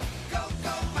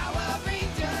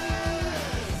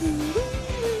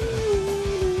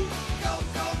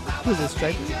 Who's this,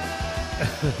 Striper?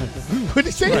 What did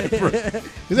he say?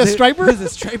 Is that Striper? Is it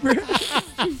Striper?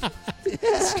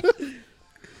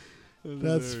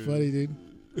 That's funny, dude.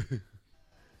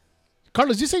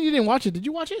 Carlos, you said you didn't watch it. Did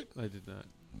you watch it? I did not.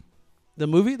 The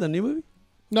movie? The new movie?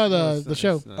 No, No, the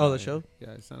show. Oh, the show?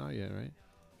 Yeah, it's not out yet, right?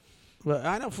 Well,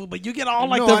 I know, fool, but you get all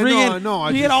like No, the I know, freaking. I know,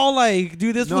 I You get just- all like,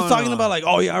 dude, this was talking about like,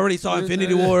 oh, yeah, I already saw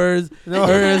Infinity Wars. No.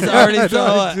 I already No,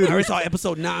 saw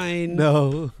episode 9.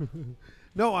 No.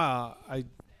 No, I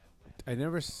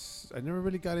never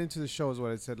really got into the show, is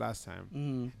what I said last time.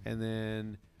 Mm. And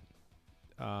then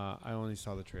I only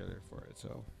saw the trailer for it,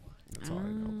 so that's all I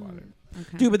know about it.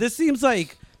 Okay. Dude, but this seems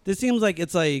like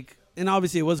it's like, and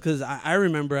obviously it was because I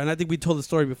remember, and I think we told the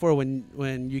story before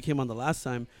when you came on the last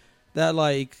time, that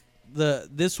like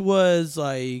this was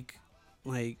like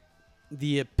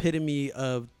the epitome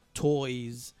of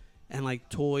toys and like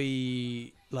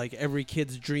every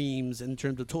kid's dreams in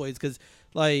terms of toys, because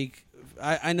like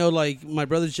I know like my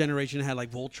brother's generation had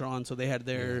like Voltron, so they had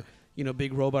their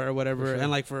big robot or whatever, For sure.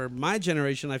 and like for my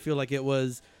generation I feel like it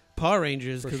was Power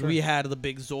Rangers because we had the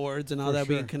big Zords and all that.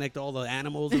 We can connect all the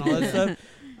animals and all that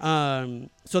stuff.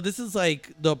 So this is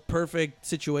like the perfect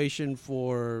situation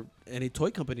for any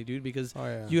toy company, dude, because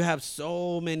you have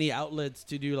so many outlets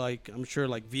to do, like, I'm sure,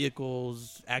 like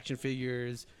vehicles, action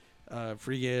figures,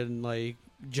 freaking like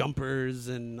jumpers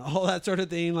and all that sort of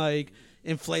thing, like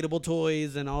inflatable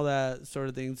toys and all that sort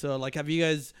of thing. So like, have you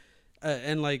guys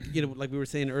and like, you know, like we were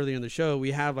saying earlier in the show,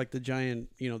 we have like the giant,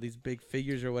 you know, these big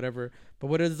figures or whatever, but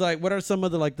what are some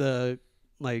of the like the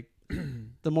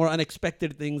more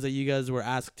unexpected things that you guys were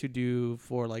asked to do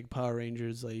for like Power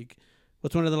Rangers? Like,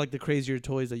 what's one of the like the crazier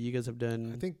toys that you guys have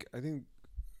done? I think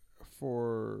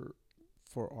for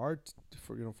art,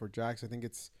 for Jax, I think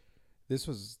this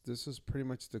was pretty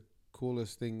much the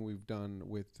coolest thing we've done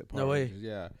with the Power Rangers.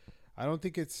 Yeah. I don't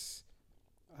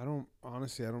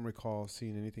recall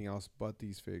seeing anything else but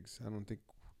these figs. I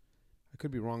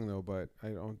could be wrong though, but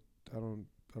I don't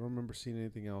remember seeing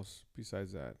anything else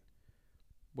besides that,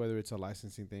 whether it's a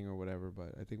licensing thing or whatever,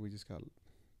 but I think we just got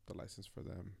the license for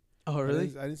them. Oh,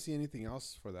 really? I didn't see anything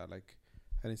else for that. Like,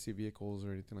 I didn't see vehicles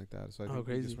or anything like that. So I think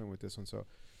we just went with this one. So,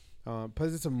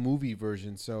 plus it's a movie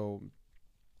version. So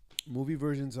movie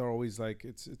versions are always like,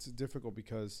 it's difficult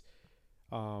because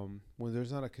when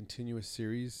there's not a continuous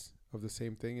series of the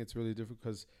same thing, it's really difficult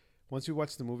because once you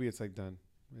watch the movie, it's like done.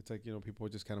 It's like, you know, people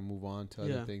just kind of move on to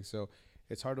other things. So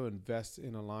it's hard to invest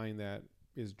in a line that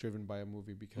is driven by a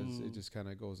movie because it just kind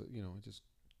of goes, you know, it just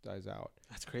dies out.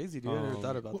 That's crazy, dude. I never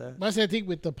thought about that. But I think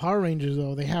with the Power Rangers,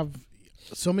 though, they have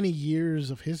so many years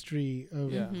of history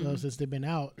of since they've been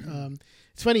out.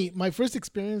 It's funny. My first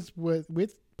experience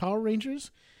with Power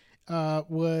Rangers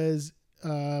was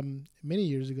many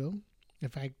years ago. In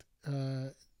fact,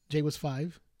 Jay was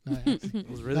 5. It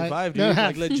was really 5, dude.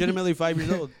 Like legitimately 5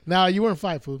 years old. No, you weren't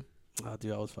 5, fool. Oh,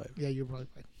 dude, I was 5. Yeah, you were probably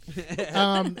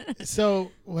 5.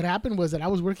 So what happened was that I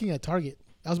was working at Target.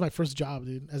 That was my first job,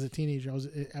 dude. As a teenager, I was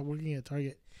working at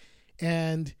Target,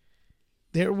 and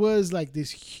there was like this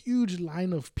huge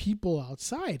line of people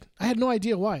outside. I had no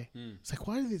idea why. It's like,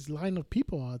 why is this line of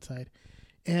people outside?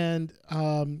 And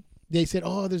they said,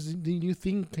 oh, there's the new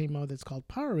thing came out that's called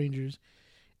Power Rangers,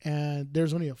 and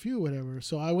there's only a few, whatever.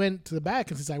 So I went to the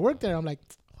back, and since I worked there, I'm like,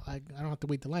 I don't have to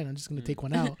wait the line. I'm just gonna take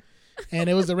one out. And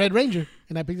it was the Red Ranger,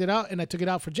 and I picked it out, and I took it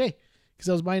out for Jay because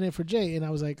I was buying it for Jay, and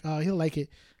I was like, oh, he'll like it.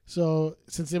 So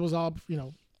since it was all, you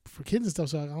know, for kids and stuff,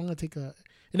 so I'm gonna take a,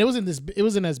 and it wasn't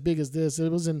as big as this.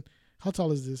 It wasn't. How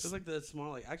tall is this? It was like the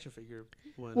small like action figure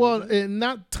one. Well,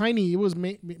 not tiny. It was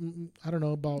I don't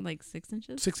know, about like 6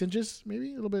 inches. 6 inches,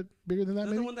 maybe a little bit bigger than that. Is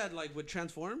that maybe the one that like would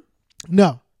transform?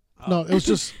 No, no, it was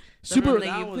just super.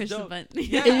 Like you push the button.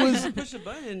 Yeah, it was push a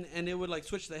button and it would like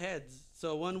switch the heads.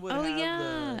 So one would have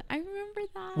I remember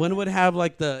that. One would have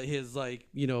like his like,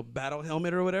 you know, battle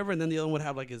helmet or whatever, and then the other one would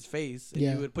have like his face, and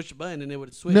you would push a button and it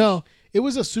would switch. No, it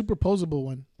was a superposable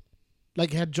one.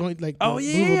 Like it had joint like. Oh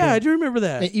yeah, I do remember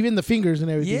that. And even the fingers and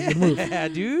everything would move. Yeah,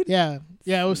 dude. Yeah,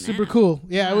 it was super cool.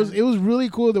 Yeah, it was really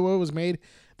cool the way it was made.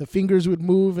 The fingers would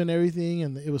move and everything,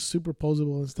 and it was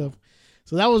superposable and stuff.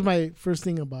 So that was my first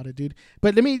thing about it, dude.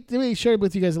 But let me share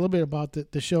with you guys a little bit about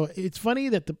the show. It's funny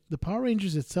that the Power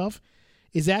Rangers itself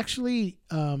is actually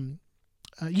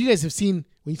you guys have seen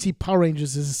when you see Power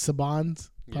Rangers, this is Saban's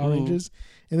Power Rangers,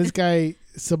 and this guy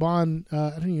Saban,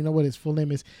 I don't even know what his full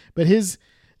name is, but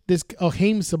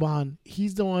Haim Saban,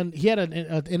 he's the one. He had an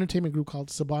entertainment group called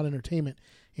Saban Entertainment,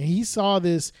 and he saw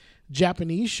this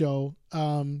Japanese show.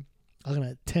 I'm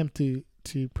gonna attempt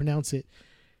to pronounce it.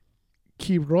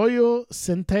 Kiroyo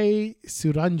Sentai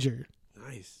Suranger.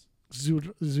 Nice.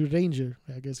 Zuranger,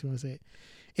 I guess you want to say it.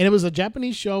 And it was a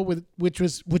Japanese show which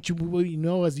you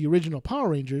know as the original Power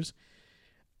Rangers.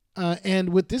 And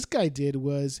what this guy did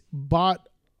was bought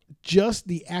just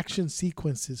the action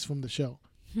sequences from the show.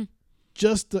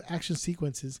 Just the action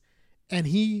sequences. And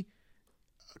he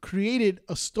created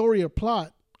a story or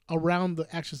plot around the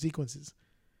action sequences.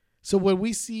 So when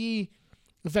we see,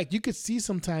 in fact, you could see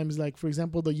sometimes, like, for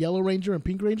example, the Yellow Ranger and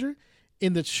Pink Ranger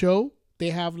in the show,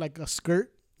 they have like a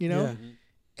skirt, you know?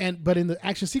 Yeah. But in the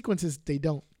action sequences, they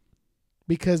don't,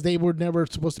 because they were never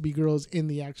supposed to be girls in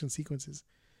the action sequences,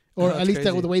 or at least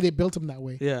the way they built them that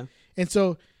way. Yeah. And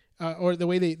so, or the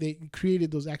way they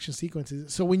created those action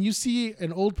sequences. So when you see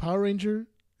an old Power Ranger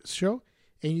show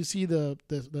and you see the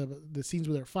scenes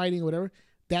where they're fighting or whatever,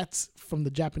 that's from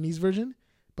the Japanese version.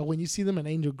 But when you see them in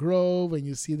Angel Grove and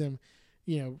you see them,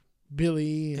 you know,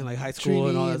 Billy and like high school Trini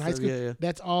and all that stuff,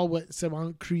 that's all what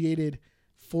Saban created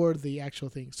for the actual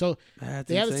thing. So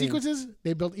they had the sequences.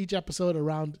 They built each episode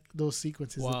around those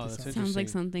sequences. Wow, that's sounds like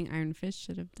something Iron Fist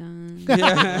should have done.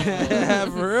 Yeah,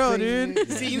 for real, dude.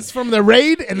 Scenes from the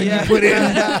raid, and then you put in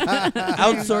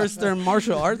outsource their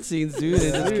martial arts scenes, dude.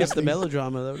 And just kept the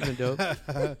melodrama. That would have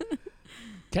been dope.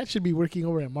 Cat should be working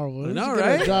over at Marvel. I know,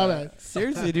 right? Job at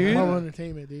Seriously, dude. Marvel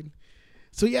Entertainment, dude.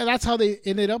 So yeah, that's how they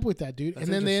ended up with that, dude. That's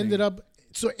and then they ended up.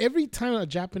 So every time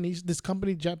Japanese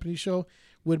show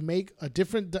would make a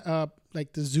different,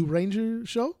 like the Zoo Ranger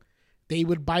show, they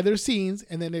would buy their scenes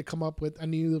and then they'd come up with a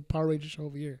new Power Ranger show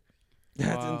over here.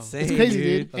 That's insane. It's crazy,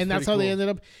 dude. That's And that's how cool. they ended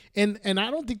up. And I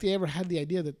don't think they ever had the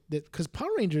idea that because Power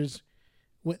Rangers,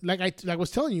 like I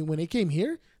was telling you, when they came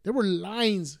here, there were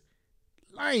lines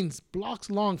blocks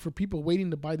long for people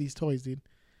waiting to buy these toys, dude.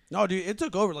 No, dude, it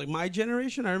took over. Like my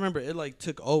generation, I remember it like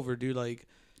took over, dude. Like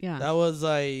Yeah. that was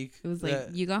like It was like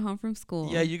you got home from school.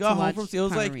 Yeah, you got home from school. It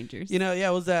was Power like Rangers.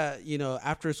 it was that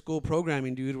after school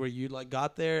programming, dude, where you like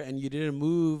got there and you didn't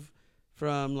move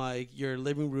from like your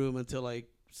living room until like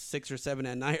 6 or 7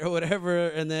 at night or whatever,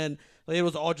 and then like it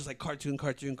was all just like cartoon,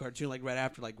 like right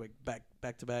after like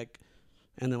back to back,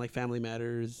 and then like Family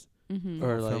Matters. Mm-hmm.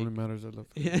 Or like Family Matters, I love.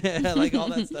 yeah, like all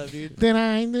that stuff, dude. Then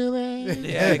I knew that.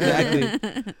 Yeah,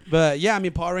 exactly. But yeah, I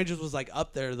mean, Power Rangers was like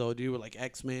up there though, dude, with like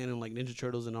X-Men and like Ninja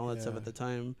Turtles and all that stuff at the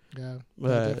time. Yeah,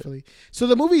 But definitely. So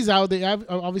the movie's out. They have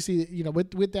obviously,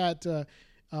 with that,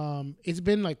 it's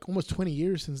been like almost 20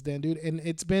 years since then, dude, and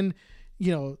it's been,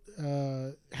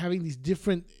 having these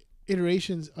different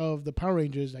iterations of the Power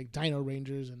Rangers, like Dino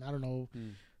Rangers, and I don't know.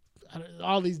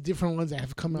 All these different ones that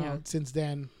have come out since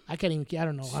then. I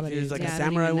don't know how many. There's like Yeah, a I don't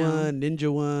samurai even know. one,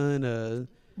 ninja one,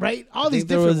 right? All I these think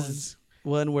there different was ones.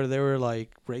 one where they were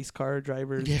like race car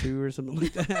drivers too, or something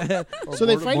like that. Or So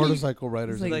they finally- motorcycle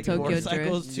riders. It's like Tokyo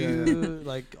motorcycles Drift. too,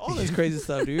 like all this crazy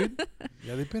stuff, dude.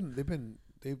 Yeah,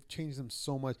 they've changed them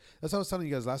so much. That's what I was telling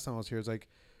you guys last time I was here. It's like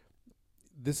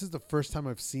this is the first time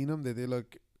I've seen them that they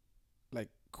look like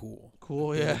cool. Cool,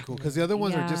 They yeah. look cool. Because the other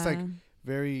ones are just like Yeah.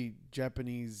 very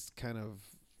Japanese kind of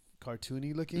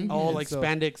cartoony looking. Mhm. All And like so-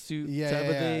 spandex suit type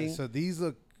of thing. So these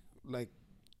look like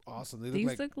awesome. They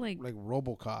These look like look like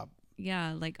RoboCop.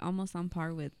 yeah, like almost on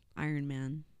par with Iron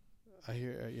Man. I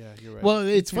hear. Yeah, you're right. Well,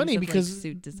 it's in funny terms of, like, because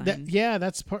suit design.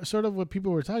 that's sort of what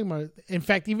people were talking about. In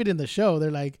fact, even in the show,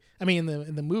 they're like, I mean,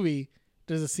 in the movie,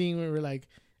 there's a scene where we're like,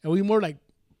 are we more like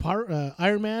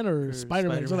Iron Man or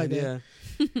Spider-Man, something like that?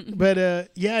 Yeah. But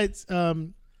it's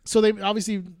so they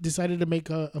obviously decided to make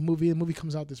a movie. The movie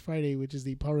comes out this Friday, which is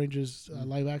the Power Rangers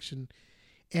live action.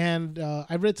 And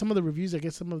I've read some of the reviews. I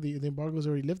guess some of the embargo's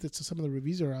already lifted, so some of the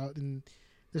reviews are out, and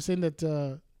they're saying that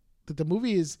the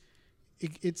movie is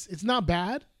it's not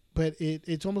bad, but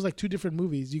it's almost like two different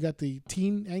movies. You got the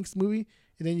teen angst movie,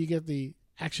 and then you get the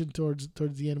action towards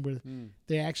the end where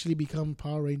they actually become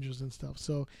Power Rangers and stuff.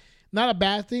 So not a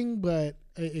bad thing, but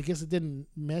I guess it didn't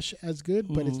mesh as good.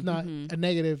 But it's not a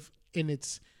negative in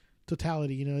its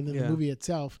totality, in the movie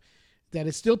itself. That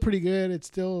it's still pretty good. It's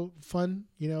still fun,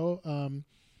 one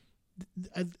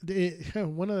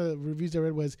of the reviews I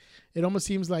read was it almost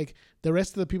seems like the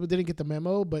rest of the people didn't get the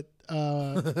memo, but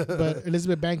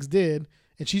Elizabeth Banks did,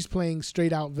 and she's playing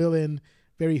straight out villain,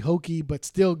 very hokey, but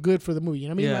still good for the movie. You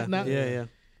know what I mean? Yeah.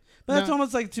 But that's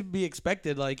almost like to be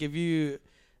expected. Like if you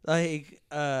try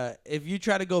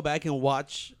to go back and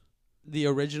watch the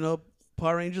original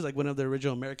Power Rangers, like one of the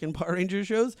original American Power Rangers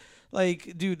shows,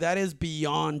 like, dude, that is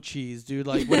beyond cheese, dude.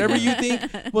 Like, whatever you think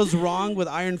was wrong with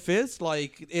Iron Fist,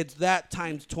 like, it's that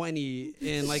times 20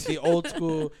 in, like, the old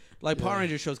school, like, Power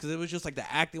Ranger shows, because it was just, like,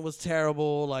 the acting was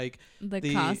terrible, like,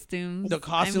 the costumes. The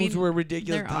costumes were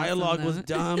ridiculous. Dialogue was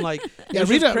dumb. Like, yeah,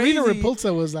 Rita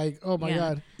Repulsa was like, oh, my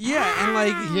God. Yeah, and,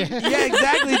 like, yeah,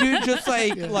 exactly, dude. Just,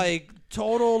 like, like,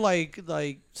 total, like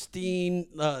scene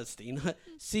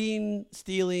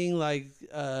stealing, like,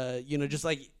 just,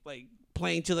 like,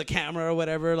 playing to the camera or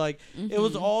whatever, like it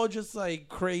was all just like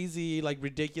crazy, like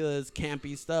ridiculous,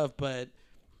 campy stuff. But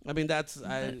I mean, that's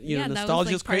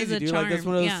nostalgia's crazy, dude. Like that's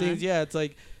one of those things. Yeah, it's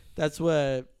like that's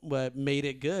what made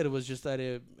it good. It was just that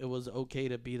it was okay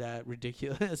to be that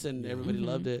ridiculous, and everybody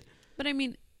loved it. But I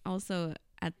mean, also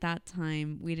at that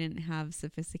time, we didn't have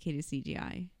sophisticated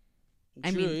CGI.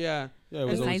 Yeah, it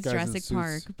was besides Jurassic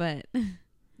Park, but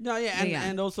no,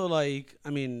 and also like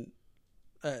I mean,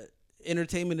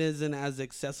 entertainment wasn't as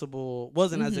accessible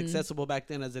back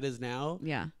then as it is now.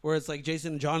 Yeah. Where it's like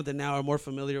Jason and Jonathan now are more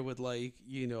familiar with like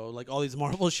all these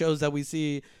Marvel shows that we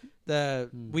see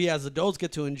that we as adults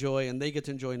get to enjoy and they get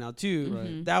to enjoy now too.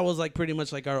 Right. That was like pretty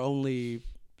much like our only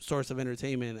source of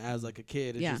entertainment as like a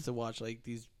kid is just to watch like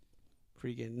these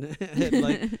freaking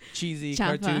like cheesy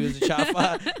cartoons,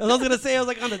 chafa. I was gonna say, I was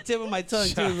like on the tip of my tongue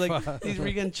too. It was like these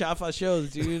freaking chafa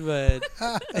shows, dude. But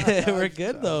we're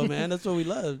good though, man. That's what we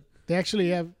love. They actually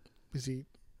have. You see,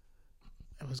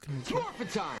 I was gonna.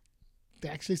 Morphing time. They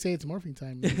actually say it's morphing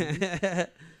time.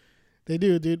 They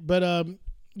do, dude. But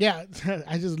yeah.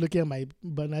 I just look at my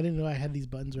button. I didn't know I had these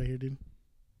buttons right here, dude.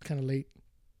 Kind of late.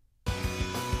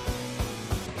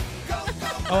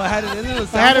 Oh, I had it in there. The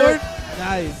soundboard?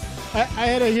 Nice. I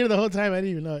had it here the whole time. I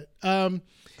didn't even know it.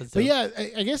 But yeah,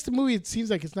 I guess the movie, it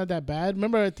seems like it's not that bad.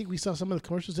 Remember, I think we saw some of the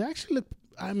commercials. They actually look.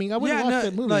 I mean, I wouldn't watch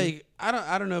that movie. Like,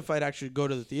 I don't know if I'd actually go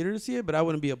to the theater to see it, but I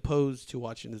wouldn't be opposed to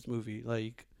watching this movie.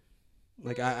 Like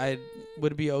I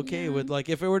would be okay with, like,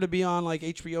 if it were to be on like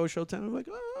HBO, Showtime. I'm like,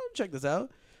 oh, check this out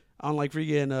on like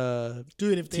freaking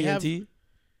dude. If they TNT.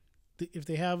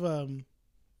 have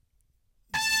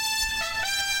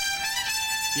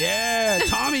yeah,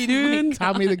 Tommy, dude.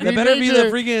 Tommy the Green That better Ranger. be the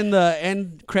freaking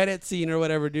end credit scene or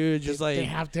whatever, dude. Just like they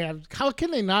have to have. How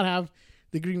can they not have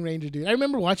the Green Ranger, dude? I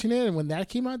remember watching it, and when that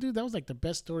came out, dude, that was like the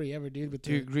best story ever, dude. With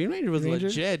dude, Green Ranger was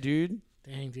legit, dude.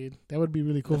 Dang, dude, that would be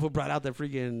really cool. Who brought out the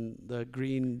freaking the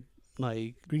green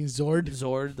Green Zord,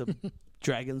 the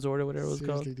Dragon Zord or whatever it was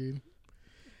Seriously, called, dude.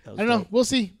 I don't know. We'll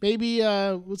see. Maybe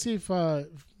we'll see if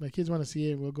my kids want to see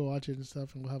it. We'll go watch it and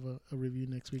stuff, and we'll have a review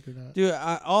next week or not. Dude,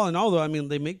 all in all, though, I mean,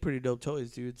 they make pretty dope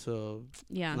toys, dude. So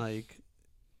yeah, like,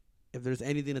 if there's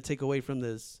anything to take away from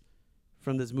this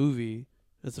movie,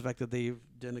 it's the fact that they've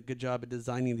done a good job at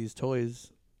designing these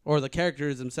toys or the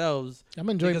characters themselves. I'm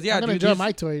enjoying. Because, I'm gonna enjoy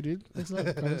my toy, dude.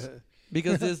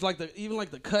 Because there's like even like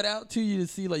the cutout too. You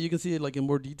see, like you can see it like in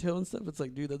more detail and stuff. It's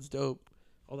like, dude, that's dope.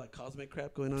 All that cosmic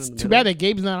crap going on. It's in the too middle. bad that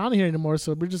Gabe's not on here anymore,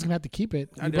 so we're just gonna have to keep it.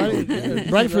 I know.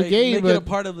 Right for like, Gabe, make it a but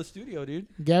part of the studio, dude.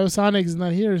 Gabasonic is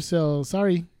not here, so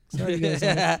sorry. Sorry,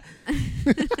 Gabasonic.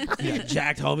 You got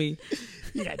jacked, homie.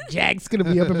 Yeah, Jack's gonna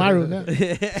be up in my room now.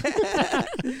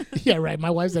 Yeah, right. My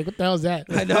wife's like, "What the hell is that?"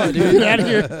 I know, dude. Get out of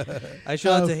here. I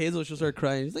show it to Hazel. She'll start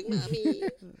crying. She's like, "Mommy."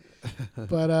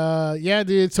 But yeah,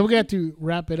 dude. So we got to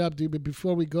wrap it up, dude. But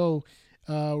before we go,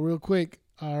 real quick,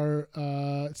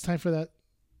 it's time for that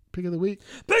pick of the week.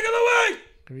 Pick of the week.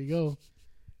 There you go,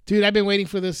 dude. I've been waiting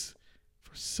for this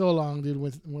for so long, dude.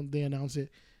 When they announce it,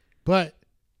 but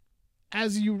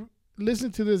as you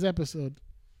listen to this episode,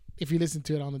 if you listen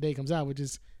to it on the day it comes out, which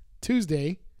is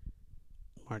Tuesday,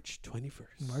 March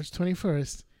 21st. March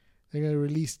 21st, they're gonna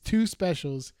release two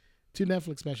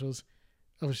Netflix specials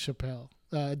of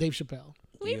Dave Chappelle.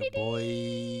 Yeah,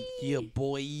 boy. Yeah,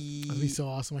 boy. It's gonna be so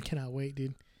awesome. I cannot wait,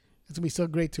 dude. It's gonna be so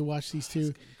great to watch these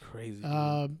two. Crazy.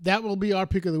 That will be our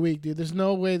pick of the week, dude. There's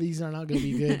no way these are not gonna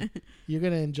be good. You're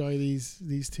gonna enjoy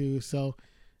these two. So,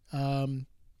 yeah.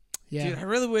 Dude, I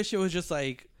really wish it was just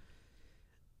like,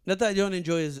 not that I don't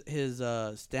enjoy his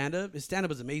stand-up. His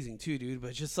stand-up is amazing too, dude.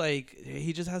 But just like,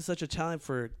 he just has such a talent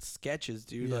for sketches,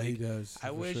 dude. Yeah, like, he does.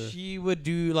 I wish he would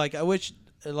do like, I wish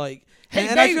like, Hey,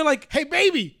 and baby. I feel like, Hey,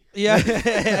 baby. yeah.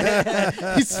 Yeah,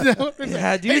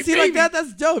 do you see like that?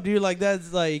 That's dope, dude. Like,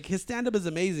 that's like, his stand-up is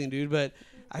amazing, dude. But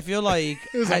I feel like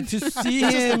to see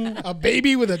him, a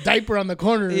baby with a diaper on the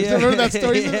corner. Yeah. Remember that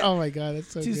story? Yeah. Oh my god, that's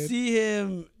so to good. see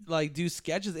him like do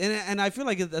sketches, and I feel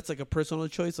like that's like a personal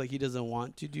choice. Like, he doesn't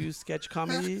want to do sketch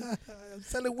comedy. I'm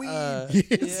selling weed.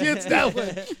 Yes, it's that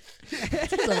one.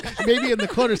 So, baby in the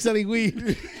corner selling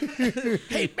weed.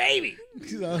 Hey, baby.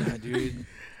 So, Yeah, dude.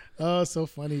 oh, so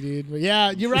funny, dude. But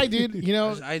yeah, you're right, dude. You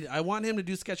know, I want him to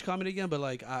do sketch comedy again, but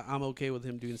like I'm okay with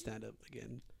him doing stand-up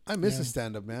again. I miss a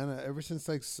stand-up, man. Ever since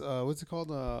like what's it called?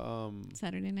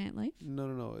 Saturday Night Live.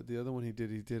 No. The other one he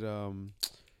did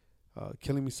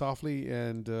Killing Me Softly,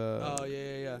 and Oh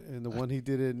yeah. and the one he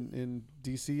did in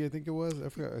DC, I think it was. I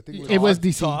forgot. I think it was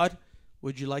DC. Todd,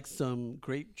 would you like some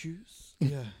grape juice?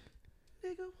 Yeah.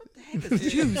 Nigga, what the heck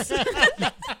is juice?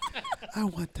 I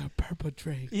want the purple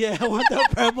drink. Yeah, I want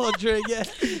that purple drink. Yeah.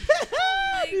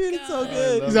 Dude, it's so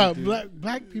good. love So it, dude.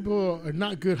 black people are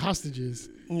not good hostages.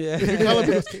 Yeah.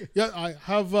 Yeah, I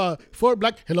have 4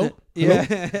 black. Hello. Yeah.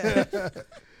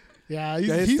 Yeah,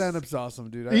 His stand-up's awesome,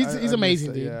 dude. He's I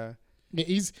amazing, miss dude. Yeah, Yeah,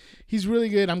 he's really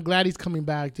good. I'm glad he's coming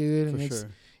back, dude. And for it's, sure.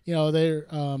 you know, they're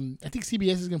I think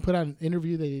CBS is gonna put out an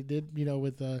interview that he did, you know,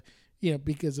 with you know,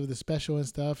 because of the special and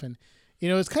stuff. And you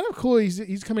know, it's kind of cool.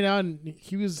 He's coming out, and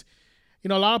he was, you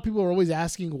know, a lot of people were always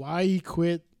asking why he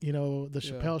quit, you know, the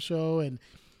Chappelle show, and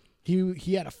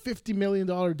he had a $50 million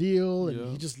deal, and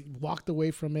he just walked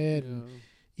away from it. And,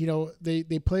 you know, they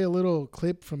play a little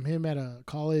clip from him at a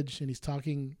college, and he's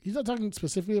not talking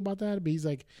specifically about that, but he's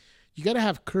like, you got to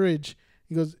have courage.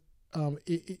 He goes,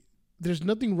 there's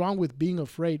nothing wrong with being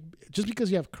afraid. Just because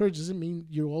you have courage doesn't mean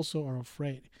you also are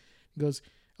afraid. He goes,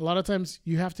 a lot of times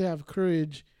you have to have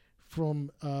courage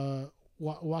from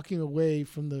walking away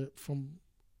from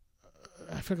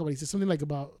I forgot what he said, something like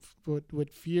about what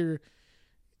fear.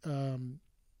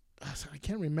 I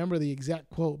can't remember the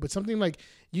exact quote, but something like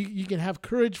you can have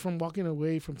courage from walking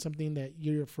away from something that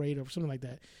you're afraid of, something like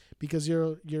that, because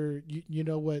you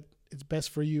know what it's best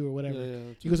for you or whatever. Yeah,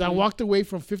 because I walked away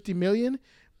from 50 million,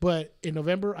 but in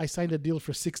November I signed a deal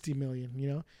for 60 million. You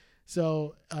know,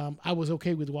 so I was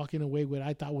okay with walking away what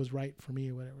I thought was right for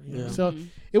me or whatever. You know? So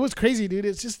it was crazy, dude.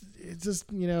 It's just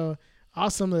you know,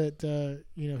 awesome that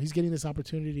he's getting this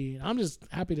opportunity. I'm just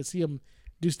happy to see him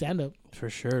do stand up. For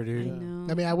sure, dude. I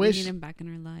know. I mean, I wish we need him back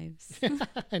in our lives.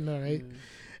 I know, right?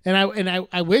 And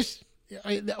I wish.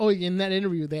 In that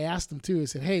interview, they asked him too. They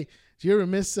said, "Hey, do you ever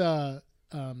miss doing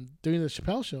the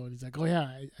Chappelle show?" And he's like, "Oh yeah,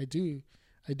 I do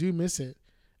miss it."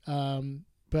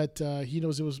 But he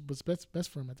knows it was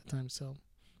best for him at the time. So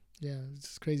yeah, it's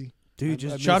just crazy. Dude,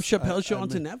 just drop Chappelle show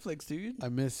onto Netflix, dude. I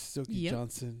miss Silky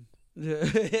Johnson. Yeah.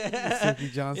 Silky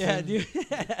Johnson. Yeah, dude.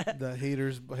 The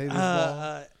haters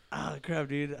ball. Oh crap,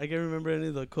 dude! I can't remember any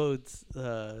of the quotes. I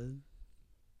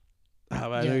know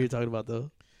what you're talking about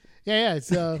though. Yeah,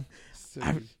 it's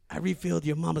I refilled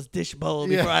your mama's dish bowl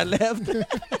before I left.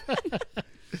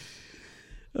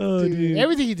 Oh, dude.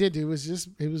 Everything he did, dude,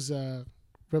 was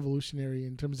revolutionary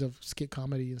in terms of skit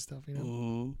comedy and stuff, you know.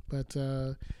 Mm-hmm. But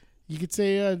you could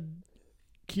say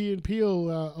Key and Peele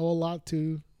owe a lot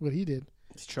to what he did.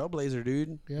 He's trailblazer,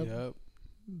 dude. Yep.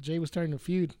 Jay was starting a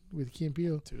feud with Key and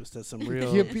Peele. Dude, that's some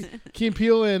real Key and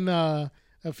Peele and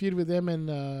a feud with them and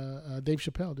Dave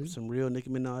Chappelle, dude. Some real Nicki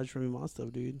Minaj from Iman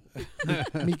stuff, dude.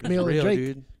 Meek Mill real, and Drake.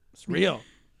 dude. It's real.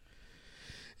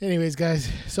 Anyways, guys,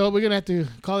 so we're gonna have to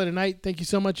call it a night. Thank you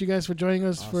so much, you guys, for joining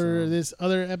us for this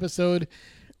other episode.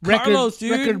 Carlos,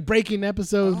 dude. Record-breaking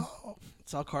episode. Oh,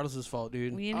 it's all Carlos's fault,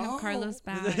 dude. We didn't have Carlos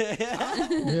back.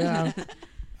 Yeah.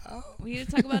 We need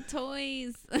to talk about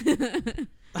toys.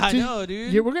 I know,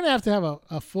 dude. Yeah, we're gonna have to have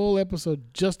a full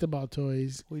episode just about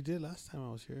toys. We did last time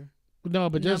I was here. No,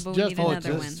 but just we need another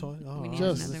just one. toy. Oh, We need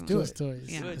just another one. just toys.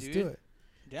 Yeah. Let's do it.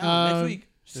 Yeah, next week.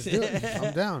 Let's do it.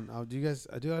 I'm down. Do you guys?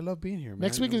 I love being here, man.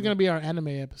 Next week is gonna be our anime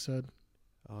episode.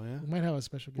 Oh yeah. We might have a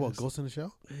special guest. What? Ghost in the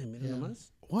Shell? Hey, middle of the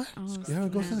month? What? Oh, You have a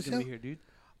Ghost in the It's gonna Shell? be here, dude.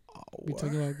 We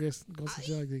talking about Ghost in the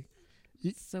Shell.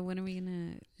 So when are we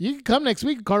gonna? You can come next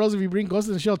week, Carlos, if you bring Ghost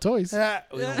in the Shell toys. We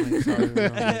don't make Ghost in the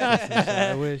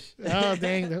Shell. I wish. Oh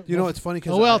dang! You know it's funny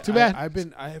because too bad.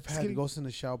 I've had Ghost in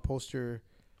the Shell poster,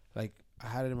 like I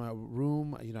had it in my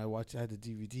room. You know, I had the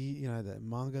DVD. You know, I had the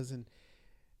mangas and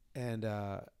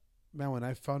man, when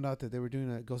I found out that they were doing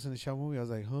a Ghost in the Shell movie, I was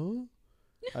like, huh?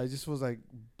 I just was like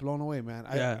blown away, man.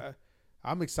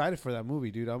 I'm excited for that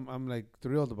movie, dude. I'm like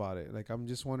thrilled about it. Like I'm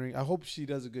just wondering. I hope she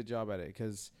does a good job at it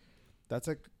because that's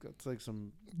like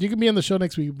some. You can be on the show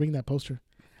next week. Bring that poster.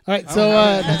 All right, so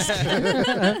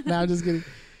no, I'm just kidding.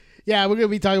 Yeah, we're gonna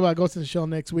be talking about Ghost in the Shell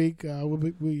next week. We'll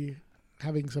be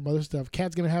having some other stuff.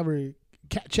 Kat's gonna have her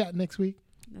cat chat next week.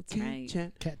 That's right.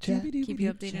 Cat chat. Keep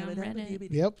you updated on Reddit.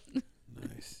 Yep.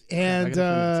 Nice.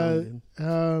 And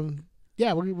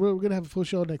yeah, we're gonna have a full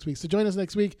show next week. So join us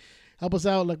next week. Help us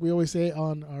out, like we always say,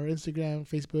 on our Instagram,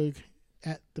 Facebook,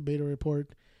 at the Beta Report.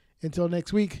 Until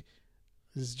next week,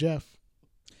 this is Jeff.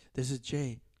 This is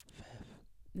Jay.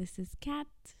 This is Kat.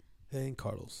 And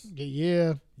Carlos.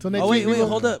 Yeah. Till next wait, week.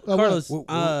 hold up, Carlos.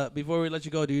 what? Before we let you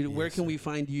go, dude, where can we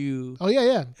find you? Oh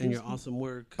yeah. And your awesome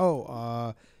work.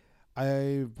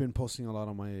 I've been posting a lot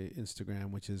on my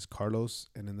Instagram, which is Carlos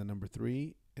and then the number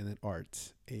 3 and then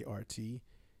art, ART.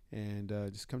 And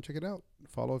just come check it out.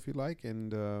 Follow if you like,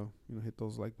 and hit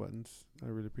those like buttons. I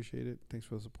really appreciate it. Thanks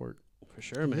for the support. For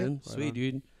sure, man. Right Sweet, on.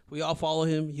 dude. We all follow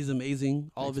him. He's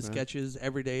amazing. All of Thanks, his man. sketches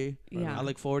every day. Yeah. I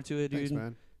look forward to it, dude. Thanks,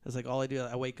 man. That's like all I do.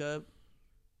 I wake up,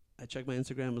 I check my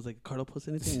Instagram. I was like, Carlo post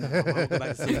anything? No, I'm gonna go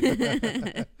back to sleep.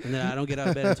 And then I don't get out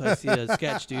of bed until I see a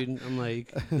sketch, dude. I'm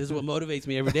like, this is what motivates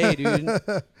me every day, dude.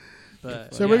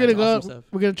 But, So yeah, we're gonna it's go. awesome stuff.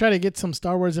 We're gonna try to get some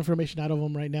Star Wars information out of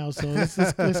him right now. So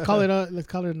let's call it out. Let's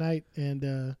call it a night,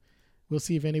 and we'll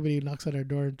see if anybody knocks at our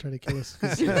door and try to kill us.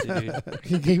 Seriously, dude.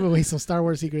 He gave away some Star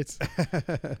Wars secrets.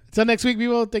 Until next week,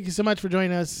 people. Thank you so much for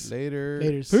joining us. Later.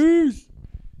 Laters. Peace.